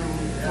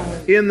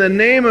 In the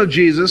name of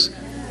Jesus,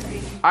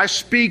 I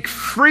speak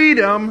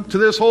freedom to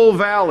this whole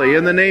valley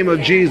in the name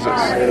of Jesus.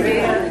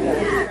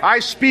 I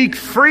speak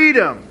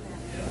freedom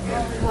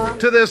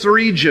to this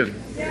region.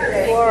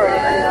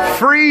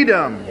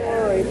 Freedom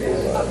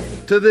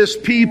to this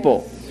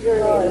people.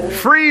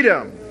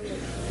 Freedom.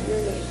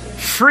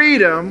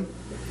 Freedom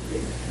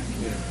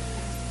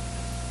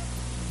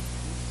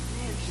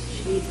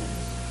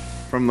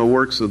from the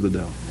works of the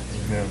devil.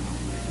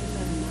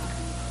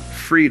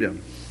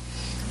 Freedom.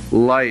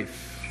 Life.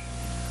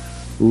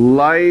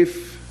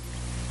 Life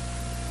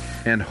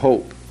and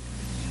hope.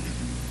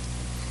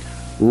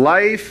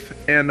 Life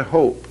and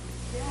hope.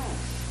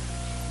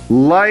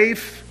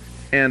 Life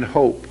and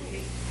hope.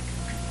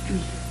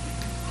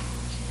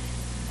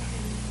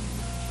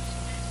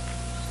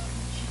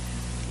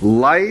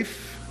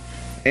 Life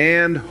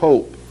and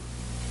hope.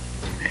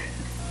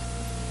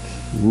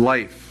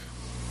 Life.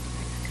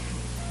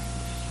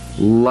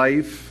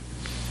 Life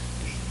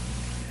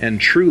and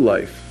true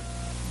life.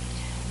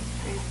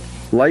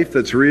 Life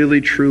that's really,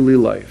 truly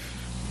life.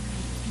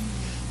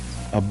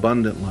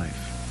 Abundant life.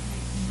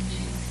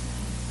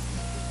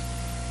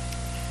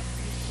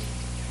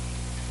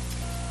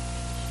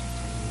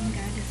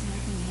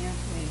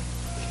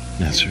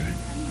 That's right.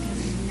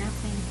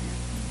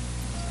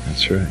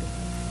 That's right.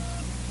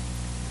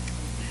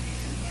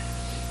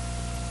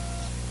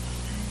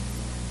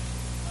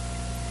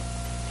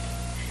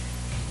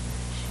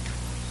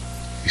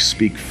 You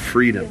speak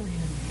freedom.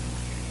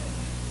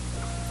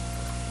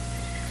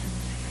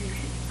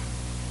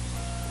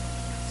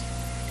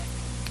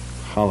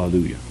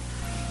 Hallelujah.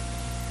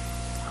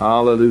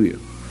 Hallelujah.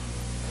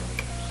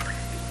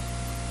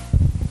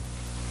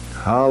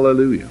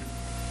 Hallelujah.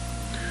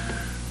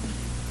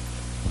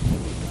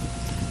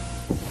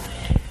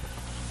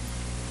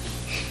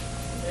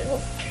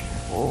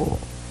 Oh.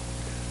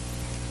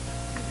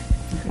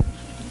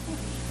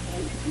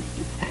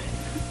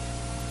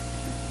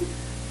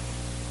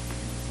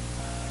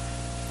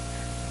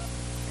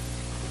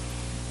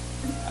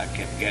 I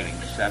kept getting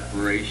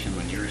separation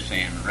when you were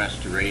saying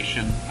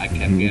restoration. I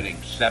kept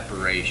getting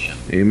separation.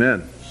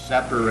 Amen.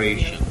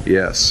 Separation.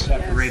 Yes.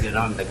 Separated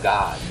unto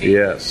God.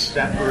 Yes.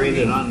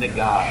 Separated unto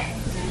God.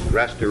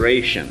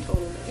 Restoration.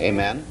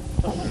 Amen.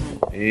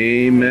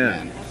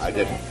 Amen. I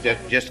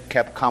just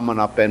kept coming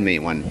up in me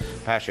when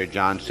Pastor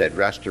John said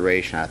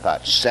restoration. I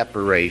thought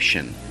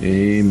separation.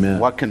 Amen.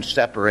 What can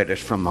separate us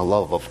from the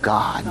love of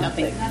God?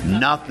 Nothing.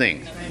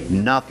 Nothing.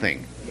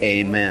 Nothing.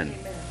 Amen.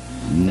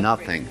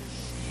 Nothing.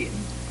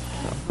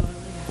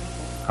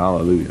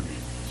 Hallelujah.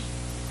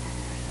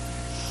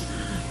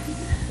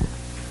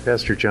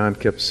 Pastor John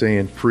kept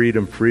saying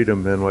freedom,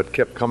 freedom, and what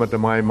kept coming to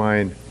my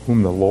mind,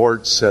 whom the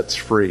Lord sets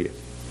free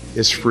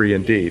is free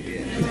indeed.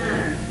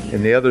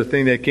 And the other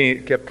thing that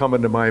kept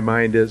coming to my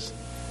mind is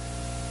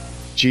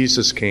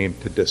Jesus came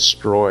to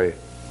destroy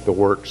the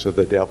works of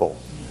the devil.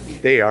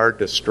 They are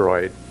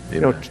destroyed.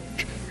 You know,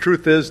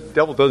 truth is, the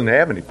devil doesn't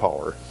have any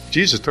power.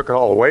 Jesus took it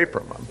all away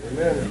from him.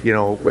 Amen. You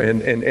know,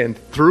 and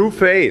through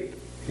faith,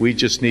 we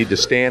just need to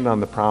stand on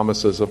the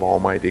promises of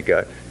Almighty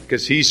God.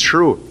 Because He's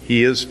true.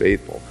 He is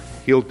faithful.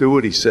 He'll do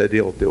what He said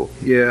He'll do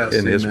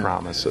in His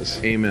promises.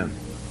 Amen.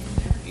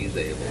 He's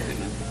able.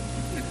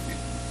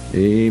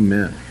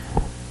 Amen.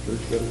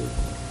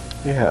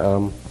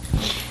 Yeah,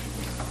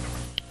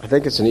 I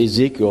think it's in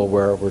Ezekiel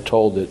where we're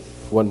told that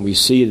when we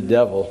see the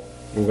devil,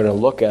 we're going to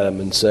look at him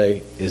and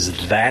say,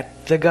 is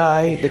that the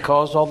guy that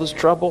caused all this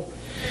trouble?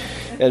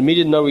 And me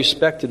didn't know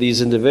respect to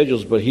these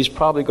individuals, but he's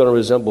probably going to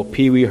resemble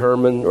Pee Wee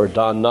Herman or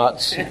Don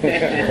Knotts.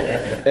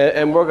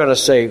 and we're going to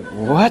say,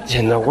 what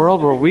in the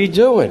world were we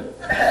doing?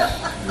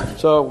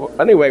 So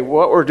anyway,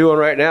 what we're doing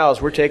right now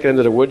is we're taking him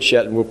to the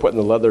woodshed and we're putting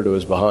the leather to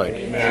his behind.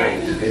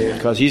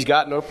 Because he's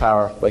got no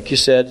power. Like you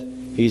said,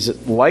 he's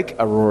like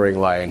a roaring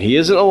lion. He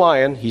isn't a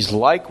lion. He's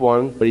like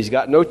one, but he's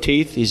got no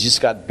teeth. He's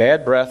just got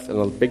bad breath and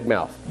a big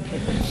mouth.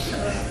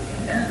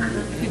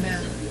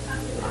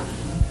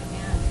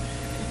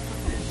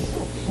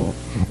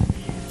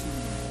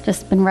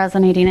 Just been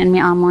resonating in me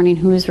all morning.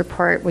 Whose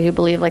report will you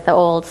believe? Like the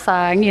old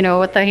song, you know,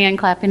 with the hand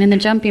clapping and the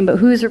jumping. But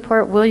whose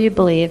report will you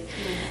believe?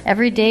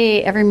 Every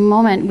day, every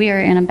moment, we are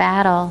in a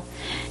battle.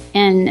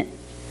 And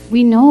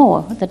we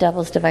know the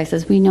devil's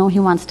devices. We know he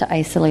wants to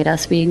isolate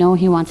us. We know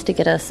he wants to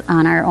get us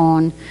on our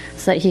own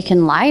so that he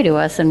can lie to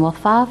us and we'll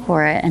fall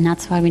for it. And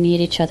that's why we need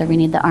each other. We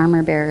need the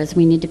armor bearers.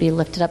 We need to be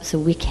lifted up so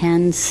we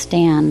can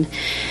stand.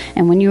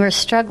 And when you are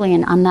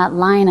struggling on that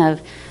line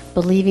of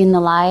believing the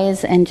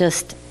lies and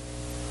just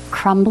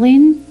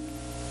crumbling,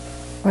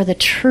 or the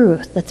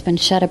truth that's been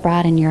shed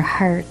abroad in your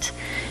heart,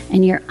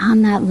 and you're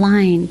on that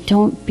line,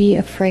 don't be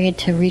afraid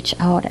to reach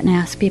out and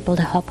ask people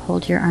to help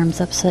hold your arms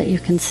up so that you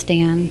can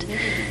stand.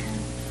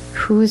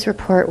 Whose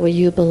report will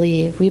you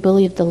believe? We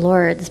believe the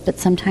Lord's, but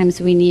sometimes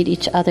we need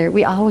each other.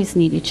 We always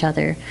need each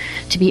other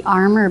to be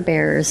armor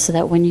bearers so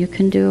that when you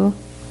can do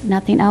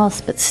nothing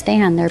else but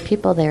stand, there are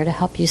people there to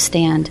help you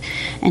stand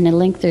and to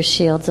link their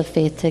shields of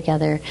faith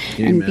together.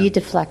 Amen. And be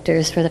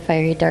deflectors for the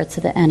fiery darts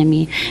of the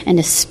enemy and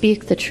to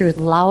speak the truth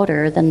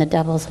louder than the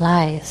devil's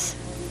lies.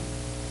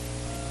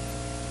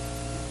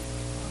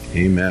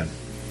 Amen.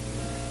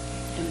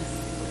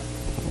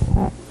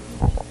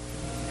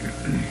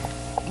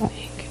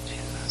 Thank you,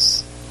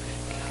 Jesus.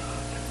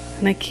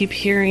 And I keep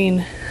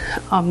hearing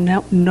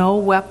no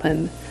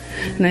weapon,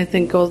 and I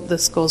think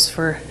this goes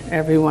for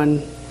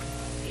everyone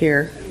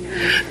here,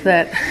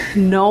 that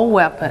no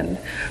weapon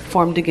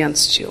formed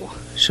against you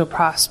shall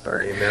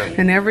prosper. Amen.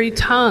 And every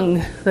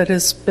tongue that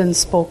has been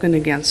spoken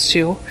against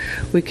you,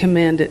 we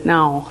command it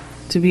now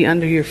to be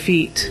under your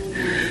feet.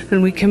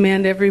 And we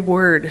command every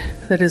word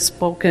that is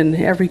spoken,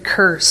 every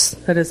curse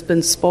that has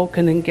been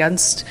spoken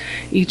against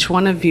each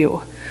one of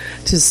you,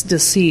 to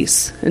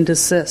cease and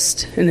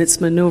desist in its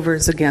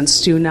maneuvers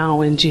against you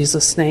now in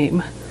Jesus'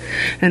 name.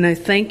 And I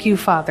thank you,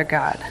 Father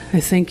God. I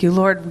thank you,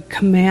 Lord. We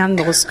command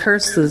those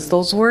curses,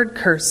 those word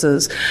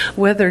curses,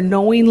 whether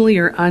knowingly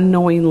or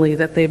unknowingly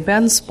that they've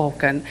been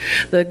spoken,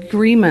 the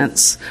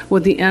agreements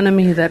with the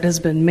enemy that has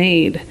been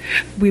made,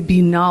 we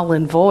be null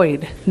and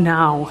void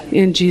now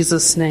in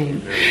Jesus'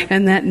 name.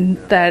 And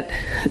that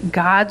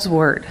God's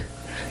word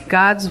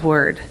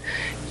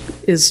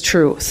is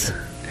truth.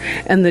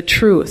 And the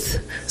truth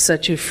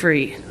set you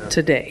free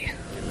today.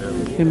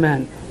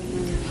 Amen.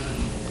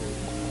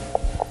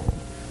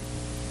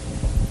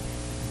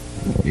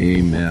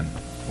 Amen.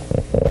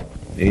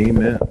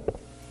 Amen.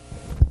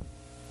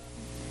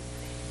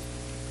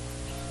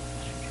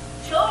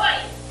 Joy.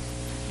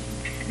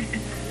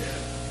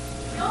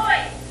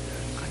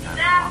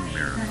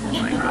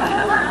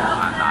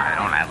 I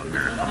don't have a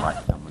miracle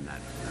like someone that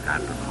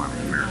God performed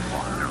a miracle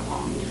on their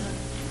lungs.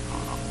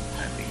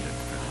 That'd be good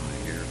for them to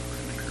hear for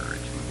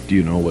encouragement. Do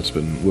you know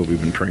what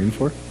we've been praying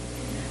for?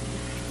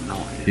 No.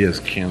 He has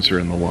cancer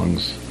in the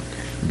lungs.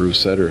 Bruce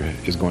Setter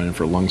is going in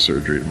for lung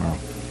surgery tomorrow.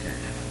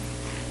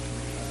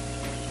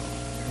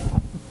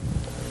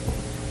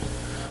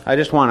 I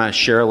just want to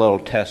share a little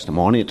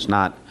testimony. It's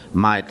not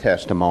my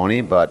testimony,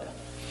 but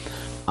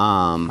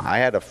I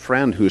had a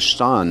friend whose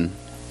son,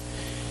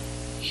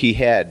 he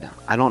had,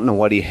 I don't know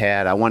what he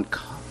had.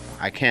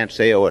 I can't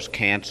say it was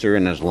cancer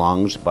in his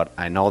lungs, but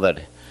I know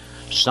that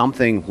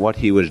what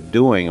he was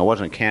doing, it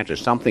wasn't cancer,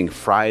 something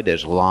fried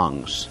his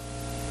lungs.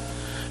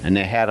 And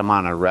they had him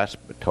on a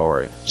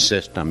respiratory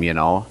system,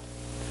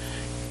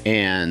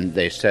 And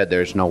they said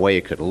there's no way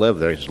he could live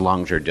there. His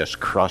lungs are just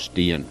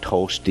crusty and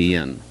toasty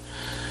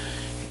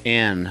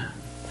and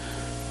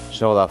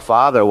so the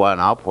father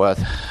went up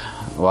with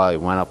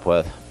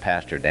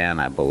Pastor Dan,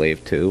 I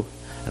believe, too.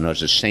 And it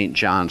was at St.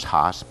 John's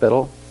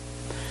Hospital.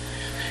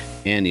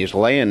 And he's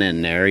laying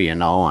in there,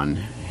 and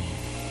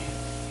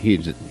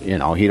he's, he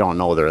don't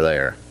know they're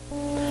there.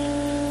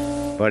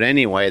 But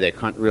anyway, they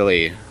couldn't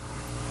really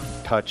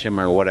touch him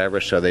or whatever,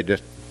 so they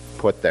just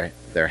put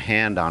their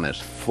hand on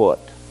his foot,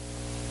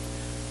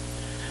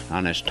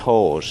 on his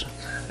toes,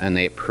 and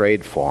they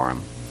prayed for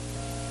him.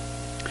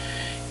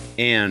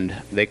 And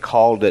they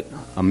called it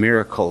a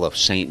miracle of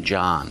St.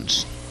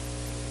 John's.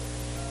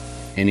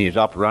 And he's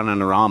up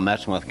running around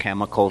messing with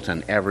chemicals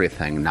and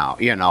everything now.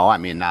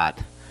 Not,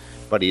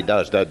 but he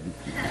does. Nah,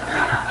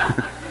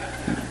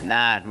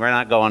 we're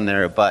not going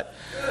there. But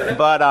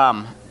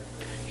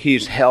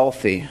he's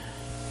healthy.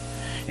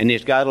 And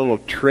he's got a little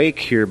trach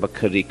here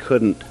because he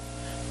couldn't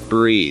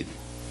breathe.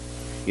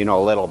 A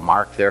little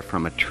mark there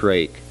from a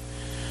trach.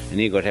 And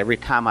he goes, every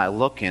time I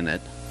look in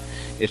it,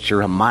 it's a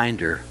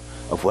reminder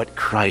of what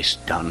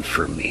Christ done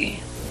for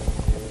me.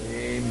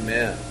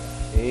 Amen.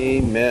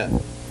 Amen.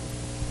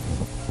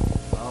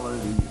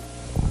 Hallelujah.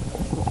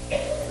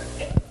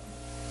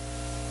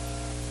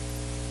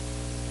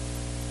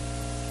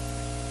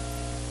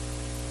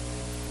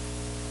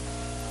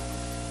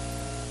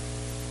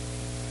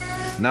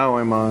 Now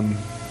I'm on.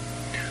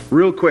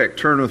 Real quick,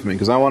 turn with me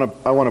because I want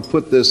to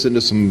put this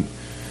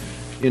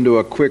into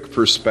a quick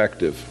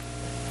perspective.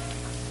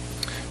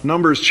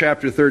 Numbers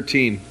chapter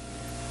 13.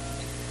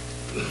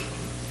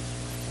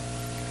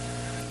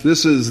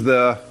 This is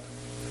the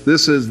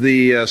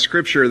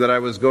scripture that I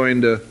was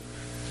going to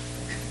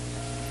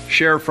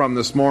share from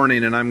this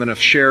morning, and I'm going to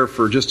share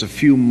for just a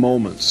few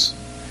moments.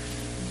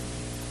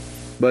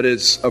 But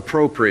it's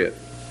appropriate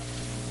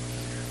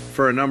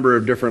for a number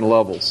of different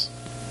levels.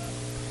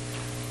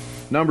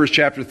 Numbers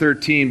chapter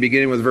 13,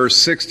 beginning with verse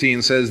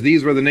 16, says,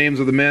 "These were the names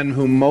of the men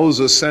whom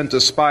Moses sent to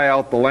spy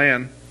out the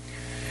land.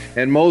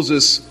 And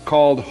Moses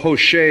called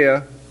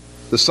Hoshea,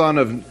 the son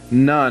of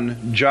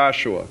Nun,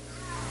 Joshua.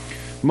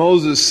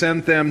 Moses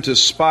sent them to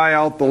spy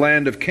out the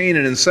land of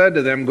Canaan and said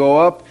to them, Go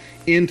up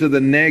into the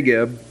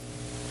Negeb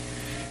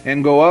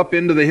and go up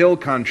into the hill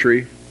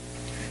country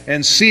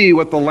and see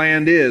what the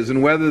land is,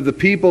 and whether the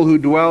people who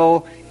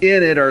dwell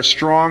in it are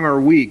strong or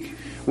weak,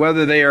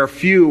 whether they are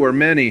few or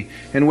many,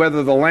 and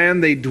whether the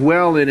land they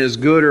dwell in is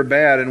good or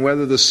bad, and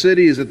whether the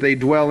cities that they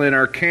dwell in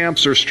are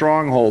camps or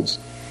strongholds,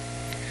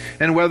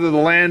 and whether the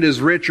land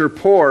is rich or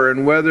poor,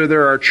 and whether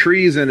there are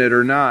trees in it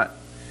or not.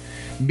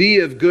 Be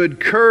of good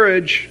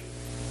courage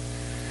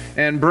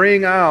and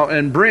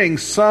bring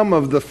some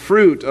of the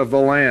fruit of the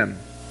land.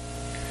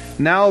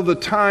 Now the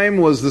time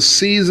was the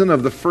season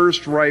of the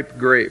first ripe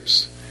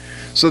grapes.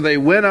 So they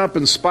went up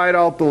and spied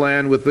out the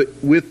land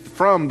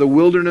from the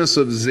wilderness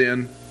of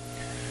Zin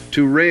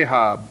to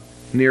Rahab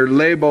near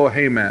Lebo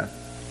Hamath.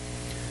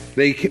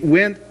 They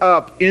went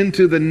up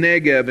into the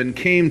Negeb and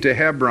came to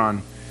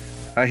Hebron,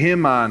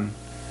 Ahiman,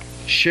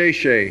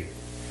 Sheshai,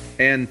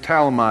 and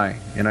Talmai.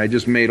 And I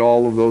just made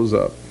all of those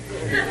up.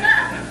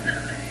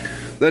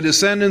 The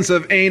descendants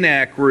of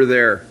Anak were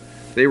there.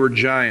 They were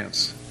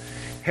giants.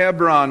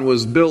 Hebron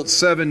was built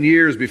 7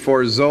 years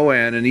before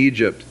Zoan in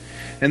Egypt.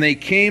 And they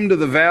came to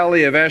the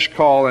valley of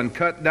Eshcol and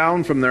cut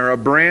down from there a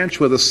branch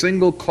with a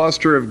single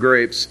cluster of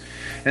grapes,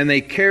 and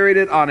they carried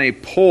it on a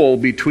pole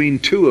between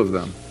two of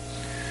them.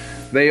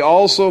 They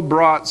also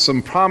brought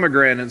some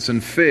pomegranates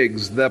and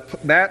figs.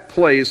 That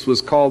place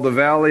was called the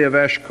Valley of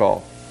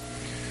Eshcol,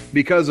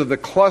 because of the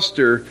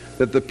cluster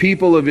that the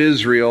people of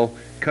Israel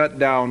cut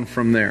down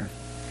from there.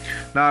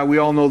 Now, we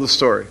all know the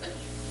story.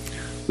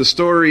 The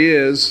story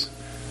is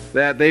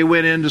that they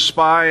went in to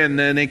spy and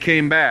then they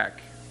came back.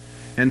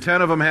 And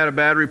 10 of them had a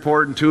bad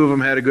report and 2 of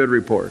them had a good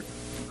report.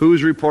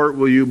 Whose report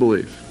will you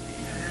believe?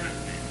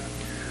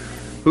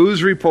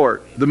 Whose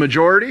report? The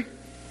majority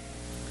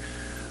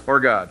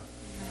or God?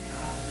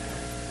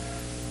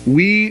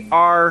 We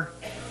are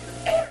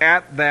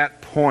at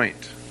that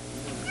point.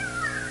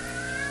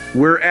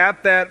 We're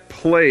at that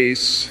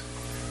place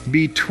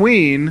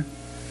between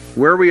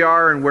where we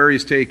are and where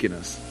He's taking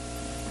us.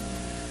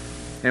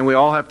 And we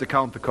all have to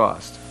count the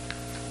cost.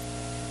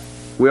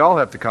 We all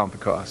have to count the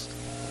cost.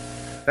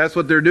 That's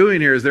what they're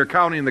doing here, is they're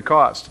counting the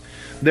cost.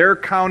 They're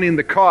counting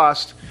the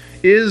cost.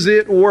 Is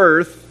it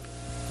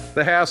worth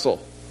the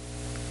hassle?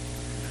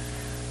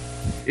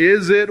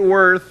 Is it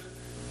worth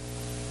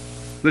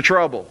the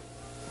trouble?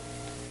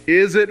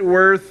 Is it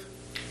worth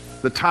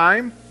the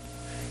time?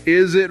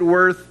 Is it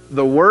worth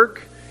the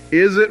work?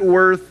 Is it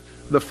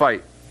worth the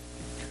fight?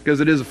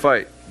 Because it is a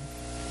fight.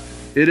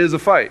 It is a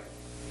fight.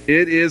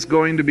 It is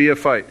going to be a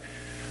fight.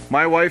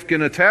 My wife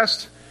can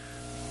attest.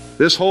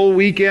 This whole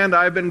weekend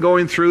I've been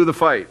going through the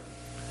fight.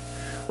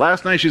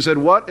 Last night she said,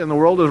 "What in the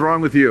world is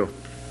wrong with you?"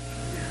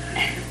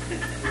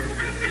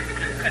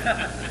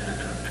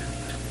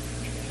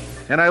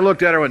 And I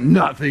looked at her and went,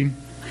 "Nothing."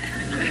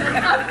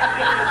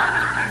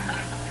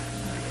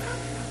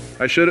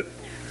 I should have.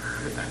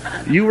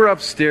 You were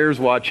upstairs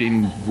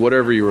watching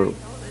whatever you were.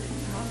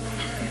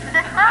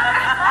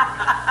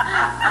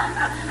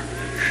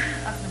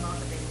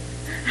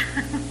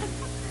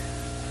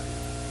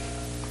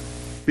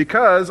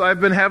 Because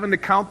I've been having to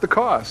count the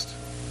cost.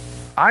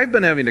 I've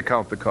been having to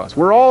count the cost.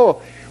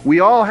 We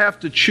all have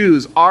to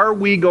choose, are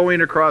we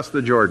going across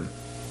the Jordan?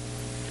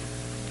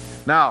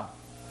 Now,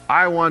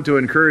 I want to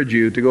encourage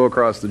you to go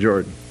across the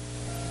Jordan.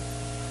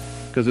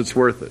 Because it's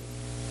worth it.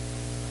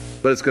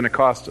 But it's going to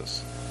cost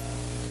us.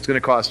 It's going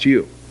to cost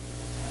you.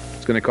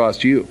 It's going to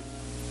cost you.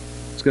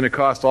 It's going to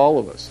cost all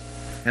of us.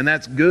 And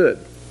that's good.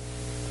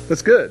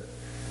 That's good.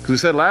 Because we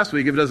said last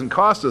week, if it doesn't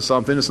cost us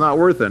something, it's not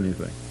worth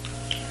anything.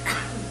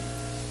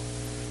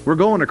 We're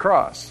going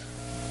across.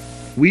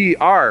 We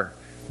are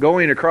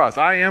going across.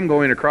 I am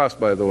going across,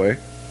 by the way.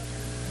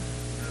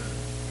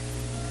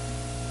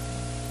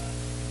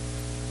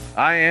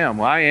 I am.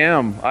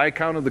 I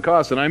counted the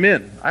cost, and I'm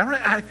in.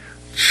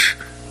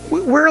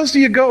 Where else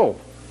do you go?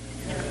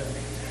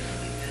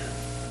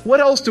 What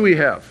else do we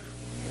have?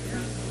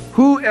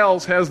 Who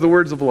else has the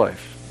words of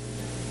life?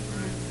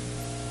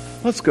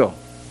 Let's go.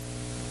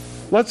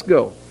 Let's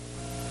go.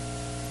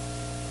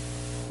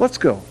 Let's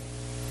go.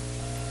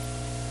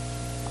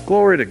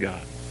 Glory to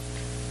God.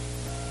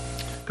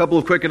 A couple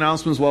of quick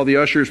announcements while the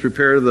ushers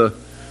prepare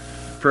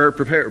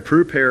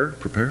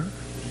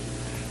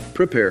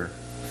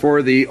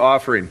for the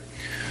offering.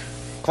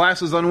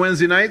 Classes on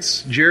Wednesday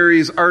nights.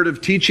 Jerry's Art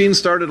of Teaching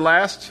started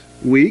last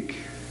week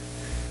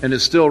and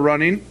is still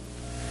running.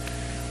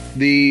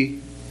 We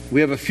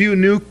have a few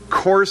new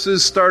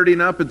courses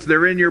starting up.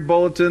 They're in your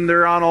bulletin.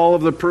 They're on all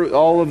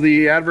of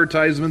the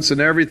advertisements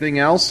and everything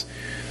else.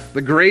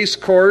 The Grace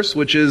course,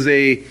 which is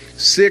a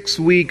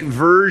 6-week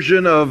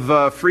version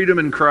of Freedom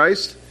in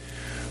Christ,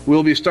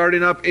 will be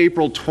starting up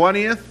April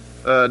 20th.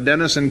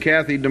 Dennis and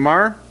Kathy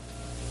DeMar.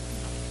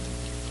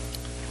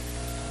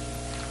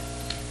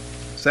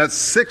 So that's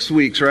 6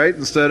 weeks, right?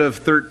 Instead of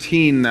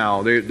 13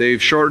 now.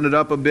 They've shortened it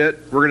up a bit.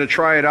 We're going to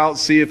try it out,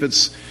 see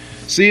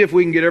if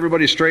we can get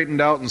everybody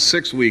straightened out in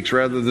 6 weeks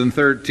rather than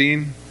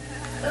 13.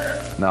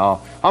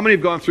 No. How many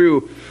have gone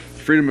through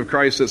Freedom of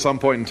Christ at some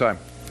point in time?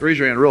 Raise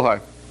your hand real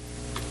high.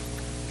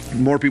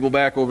 More people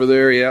back over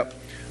there, yep.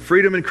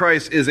 Freedom in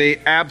Christ is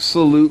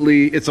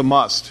it's a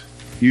must.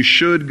 You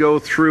should go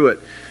through it.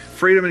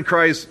 Freedom in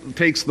Christ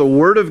takes the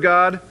Word of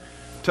God,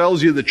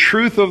 tells you the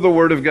truth of the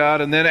Word of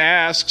God, and then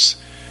asks,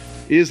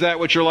 is that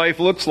what your life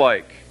looks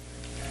like?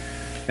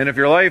 And if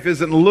your life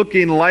isn't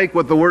looking like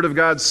what the Word of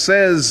God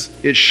says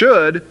it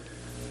should,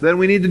 then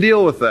we need to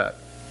deal with that.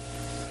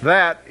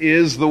 That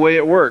is the way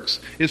it works.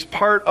 It's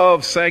part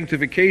of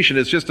sanctification.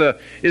 It's just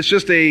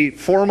a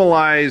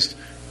formalized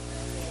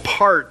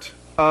part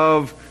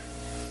of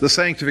the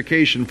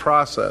sanctification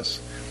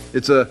process.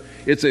 It's a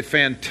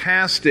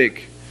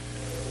fantastic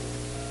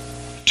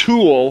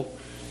tool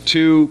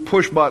to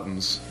push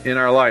buttons in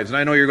our lives. And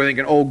I know you're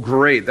thinking, oh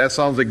great, that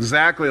sounds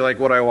exactly like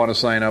what I want to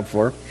sign up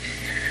for.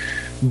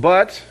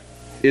 But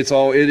it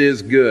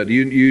is good.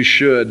 You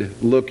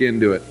should look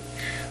into it.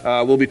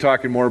 We'll be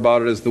talking more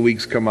about it as the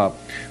weeks come up.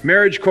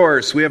 Marriage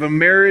course. We have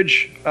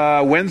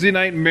a Wednesday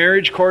night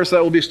marriage course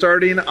that will be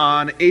starting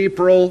on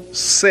April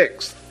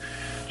 6th.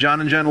 John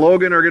and Jen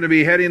Logan are going to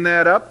be heading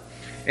that up.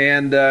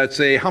 And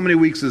how many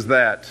weeks is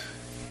that?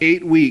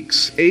 8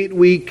 weeks.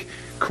 8-week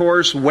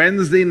course,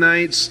 Wednesday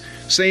nights,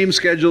 same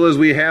schedule as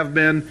we have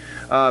been.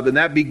 Then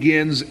that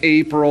begins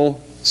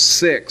April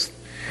 6th.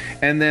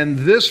 And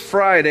then this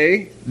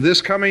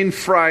coming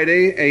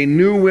Friday, a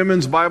new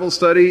women's Bible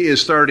study is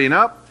starting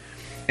up.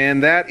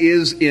 And that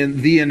is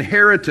in The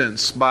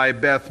Inheritance by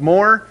Beth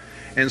Moore.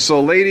 And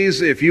so,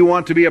 ladies, if you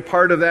want to be a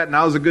part of that,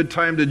 now's a good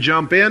time to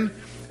jump in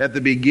at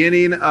the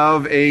beginning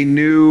of a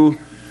new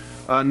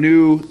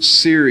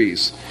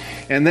series.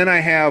 And then I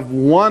have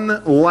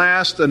one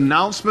last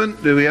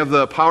announcement. Do we have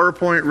the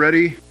PowerPoint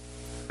ready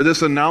for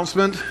this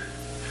announcement?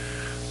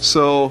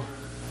 So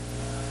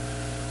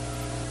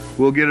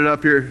we'll get it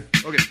up here.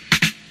 Okay.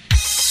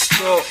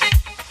 So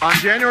on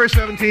January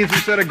 17th, we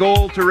set a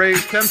goal to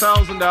raise $10,000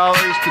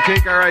 to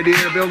take our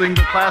idea of building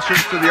the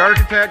classrooms to the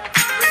architect.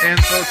 And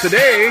so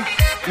today,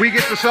 we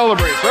get to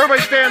celebrate. So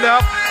everybody stand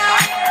up.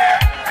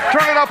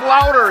 Turn it up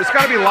louder. It's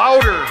got to be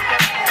louder.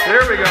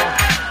 There we go.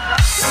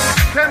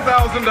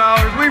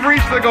 $10,000. We've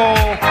reached the goal.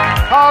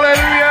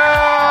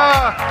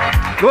 Hallelujah!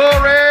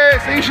 Glory!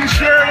 See, she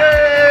shared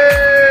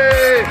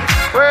it.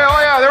 Well,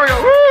 oh yeah, there we go.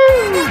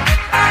 Woo!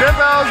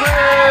 10,000.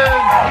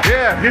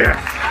 Yeah.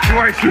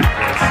 Twice.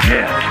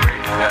 Yeah.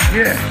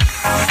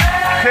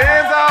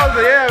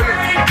 10,000.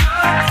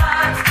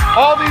 Yeah.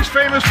 All these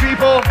famous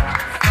people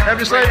have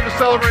decided to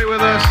celebrate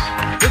with us.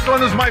 This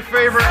one is my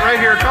favorite right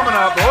here coming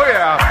up. Oh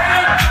yeah.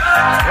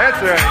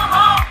 That's right.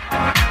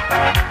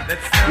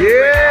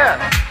 Yeah.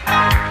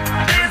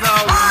 10,000.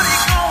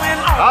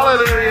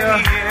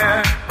 Hallelujah.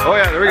 Oh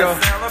yeah, there we go.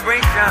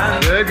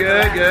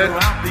 Good.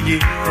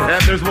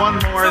 And there's one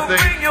more thing.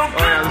 Oh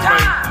yeah,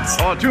 this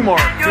way. Oh, two more.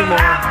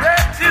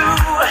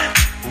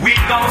 We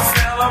gonna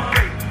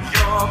celebrate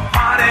your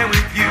party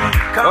with you.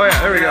 Oh yeah,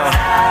 there we go.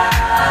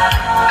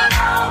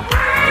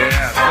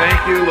 Yeah,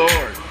 thank you,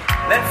 Lord.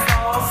 Let's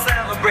all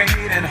celebrate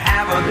and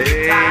have a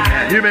good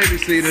time. You may be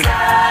seated.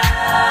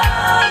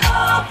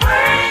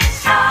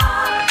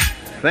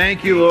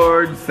 Thank you,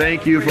 Lord.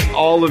 Thank you for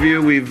all of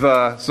you.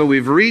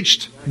 We've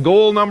reached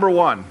goal number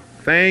 1.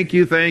 Thank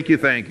you.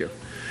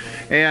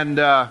 And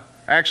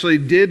actually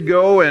did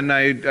go, and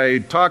I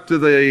talked to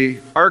the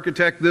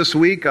architect this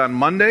week on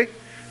Monday,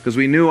 because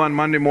we knew on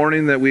Monday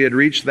morning that we had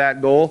reached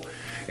that goal,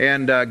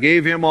 and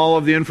gave him all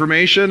of the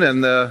information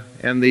and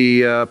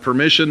the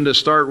permission to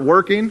start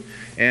working.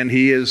 And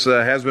he has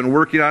been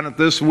working on it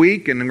this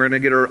week, and we're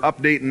going to get an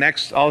update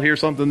next. I'll hear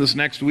something this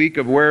next week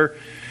of what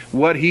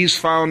he's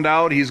found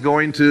out. He's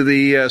going to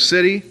the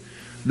city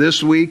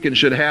this week and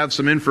should have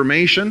some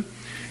information,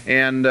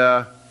 and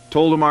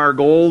told him our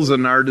goals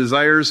and our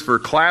desires for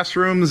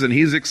classrooms, and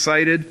he's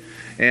excited,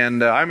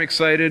 and I'm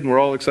excited, and we're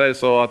all excited.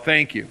 So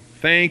thank you.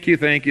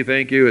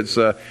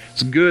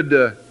 It's good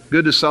to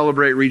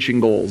celebrate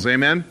reaching goals.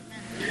 Amen.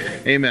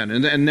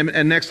 And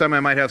next time I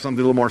might have something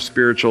a little more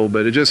spiritual,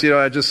 but it just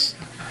kind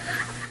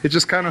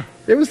of,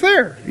 it was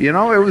there.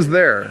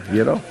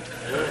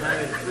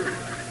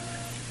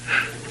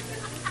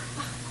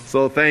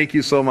 So thank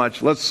you so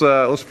much. Let's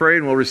pray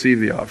and we'll receive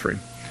the offering.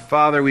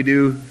 Father, we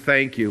do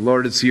thank you.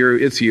 Lord, it's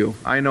you.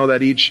 I know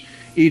that each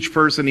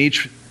person,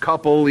 each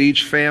couple,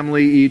 each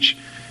family, each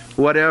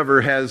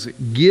whatever has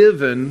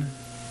given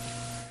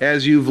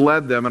as you've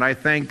led them, and I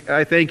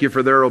thank you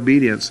for their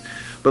obedience.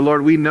 But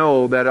Lord, we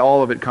know that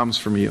all of it comes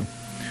from you.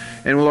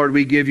 And Lord,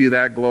 we give you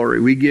that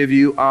glory. We give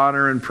you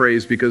honor and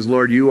praise because,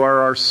 Lord, you are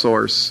our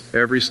source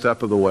every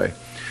step of the way.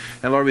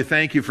 And Lord, we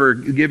thank you for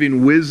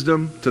giving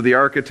wisdom to the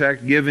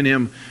architect, giving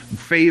him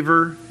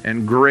favor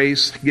and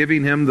grace,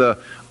 giving him the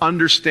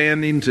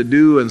understanding to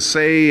do and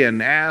say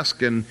and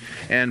ask and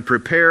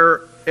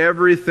prepare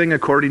everything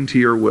according to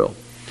your will.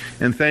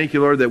 And thank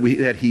you, Lord,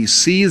 that he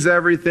sees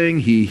everything,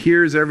 he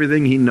hears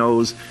everything, he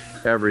knows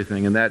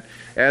everything. And that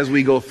as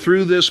we go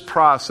through this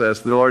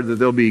process, Lord, that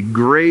there'll be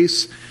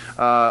grace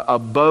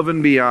above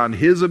and beyond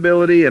his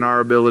ability and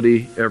our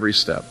ability every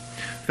step.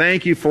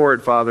 Thank you for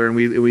it, Father, and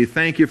we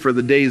thank you for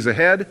the days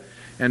ahead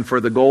and for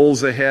the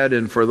goals ahead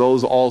and for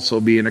those also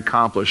being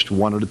accomplished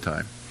one at a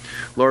time.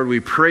 Lord, we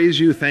praise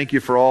you. Thank you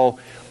for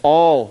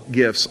all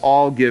gifts,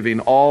 all giving,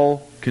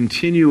 all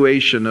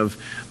continuation of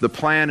the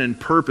plan and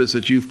purpose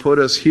that you've put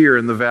us here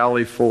in the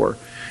valley for.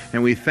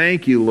 And we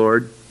thank you,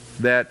 Lord,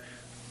 that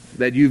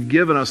you've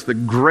given us the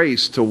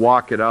grace to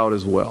walk it out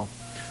as well.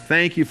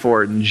 Thank you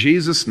for it. In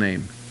Jesus'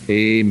 name,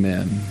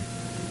 amen.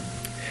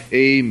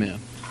 Amen.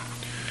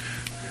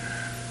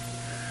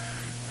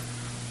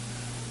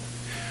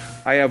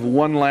 I have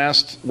one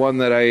last one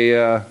that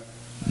I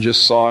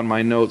just saw in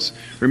my notes.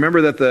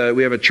 Remember that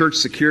we have a church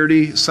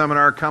security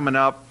seminar coming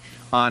up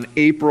on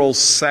April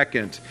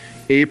 2nd.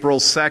 April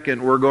 2nd,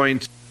 we're going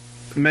to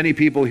many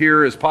people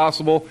here as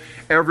possible.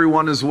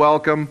 Everyone is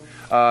welcome.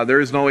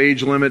 There is no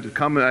age limit.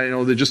 Come,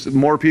 just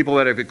more people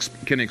that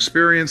can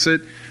experience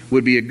it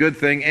would be a good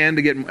thing, and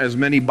to get as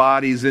many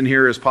bodies in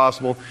here as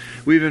possible.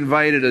 We've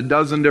invited a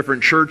dozen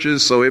different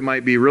churches, so it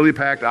might be really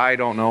packed. I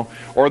don't know,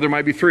 or there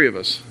might be 3 of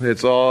us.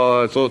 It's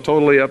all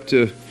totally up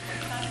to.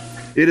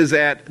 It is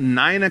at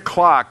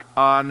 9:00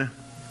 on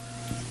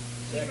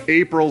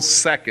April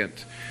 2nd.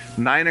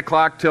 9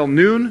 o'clock till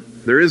noon.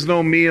 There is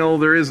no meal.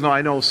 There is no,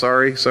 I know,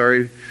 sorry.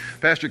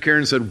 Pastor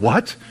Karen said,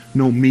 what?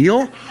 No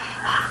meal?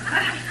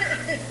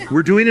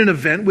 We're doing an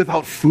event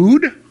without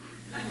food?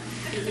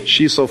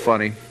 She's so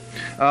funny.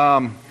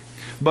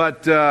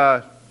 But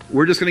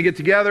we're just going to get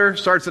together.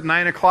 Starts at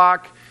 9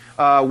 o'clock.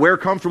 Wear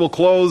comfortable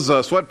clothes,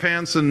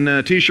 sweatpants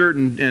and t-shirt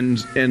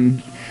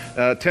and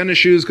tennis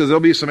shoes, because there'll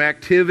be some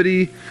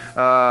activity,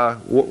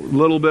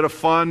 little bit of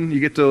fun. You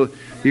get to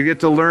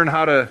learn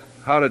how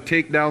to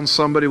take down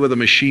somebody with a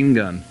machine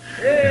gun.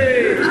 Hey.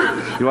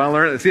 You want to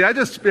learn? See, that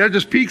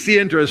just piques the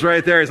interest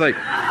right there. It's like,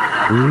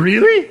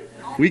 really?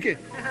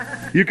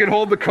 You can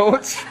hold the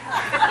coats?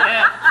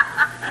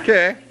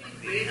 Okay.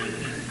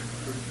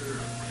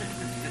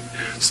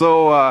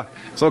 So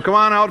come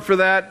on out for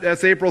that.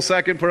 That's April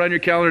 2nd. Put it on your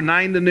calendar,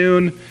 9 to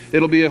noon.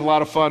 It'll be a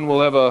lot of fun.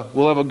 We'll have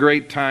a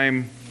great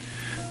time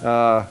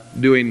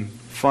doing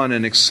fun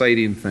and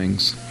exciting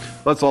things.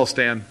 Let's all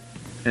stand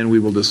and we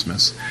will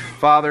dismiss.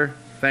 Father,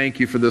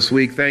 thank you for this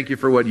week. Thank you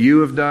for what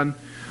you have done.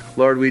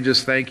 Lord, we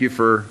just thank you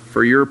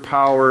for your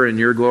power and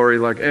your glory.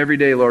 Like every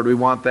day, Lord, we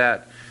want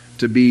that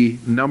to be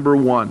number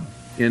one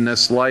in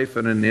this life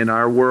and in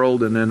our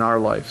world and in our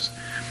lives.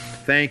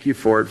 Thank you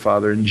for it,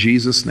 Father. In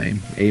Jesus'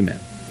 name, amen.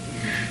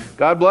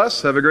 God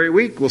bless. Have a great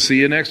week. We'll see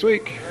you next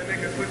week. Can I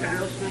make a quick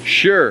announcement?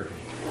 Sure.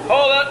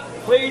 Hold it.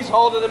 Please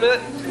hold it a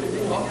minute.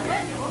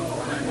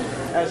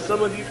 As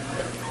some of you...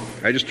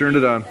 I just turned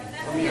it on.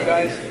 Some of you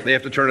guys... They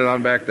have to turn it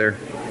on back there.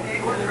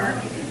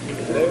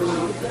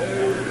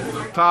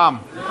 Tom.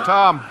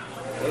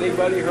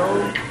 Anybody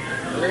home?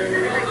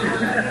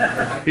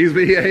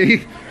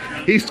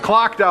 He's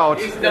clocked out.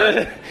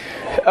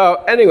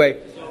 Anyway,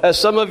 as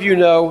some of you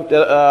know,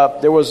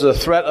 there was a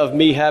threat of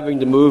me having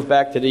to move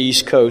back to the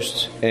East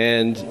Coast,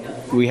 and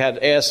we had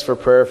asked for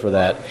prayer for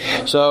that.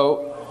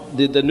 So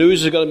the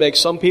news is going to make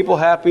some people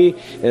happy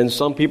and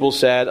some people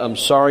sad. I'm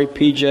sorry,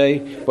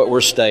 PJ, but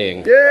we're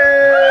staying.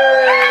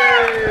 Yay!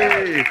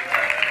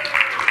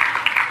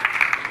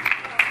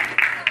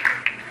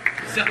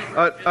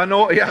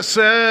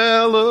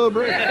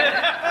 Celebrate.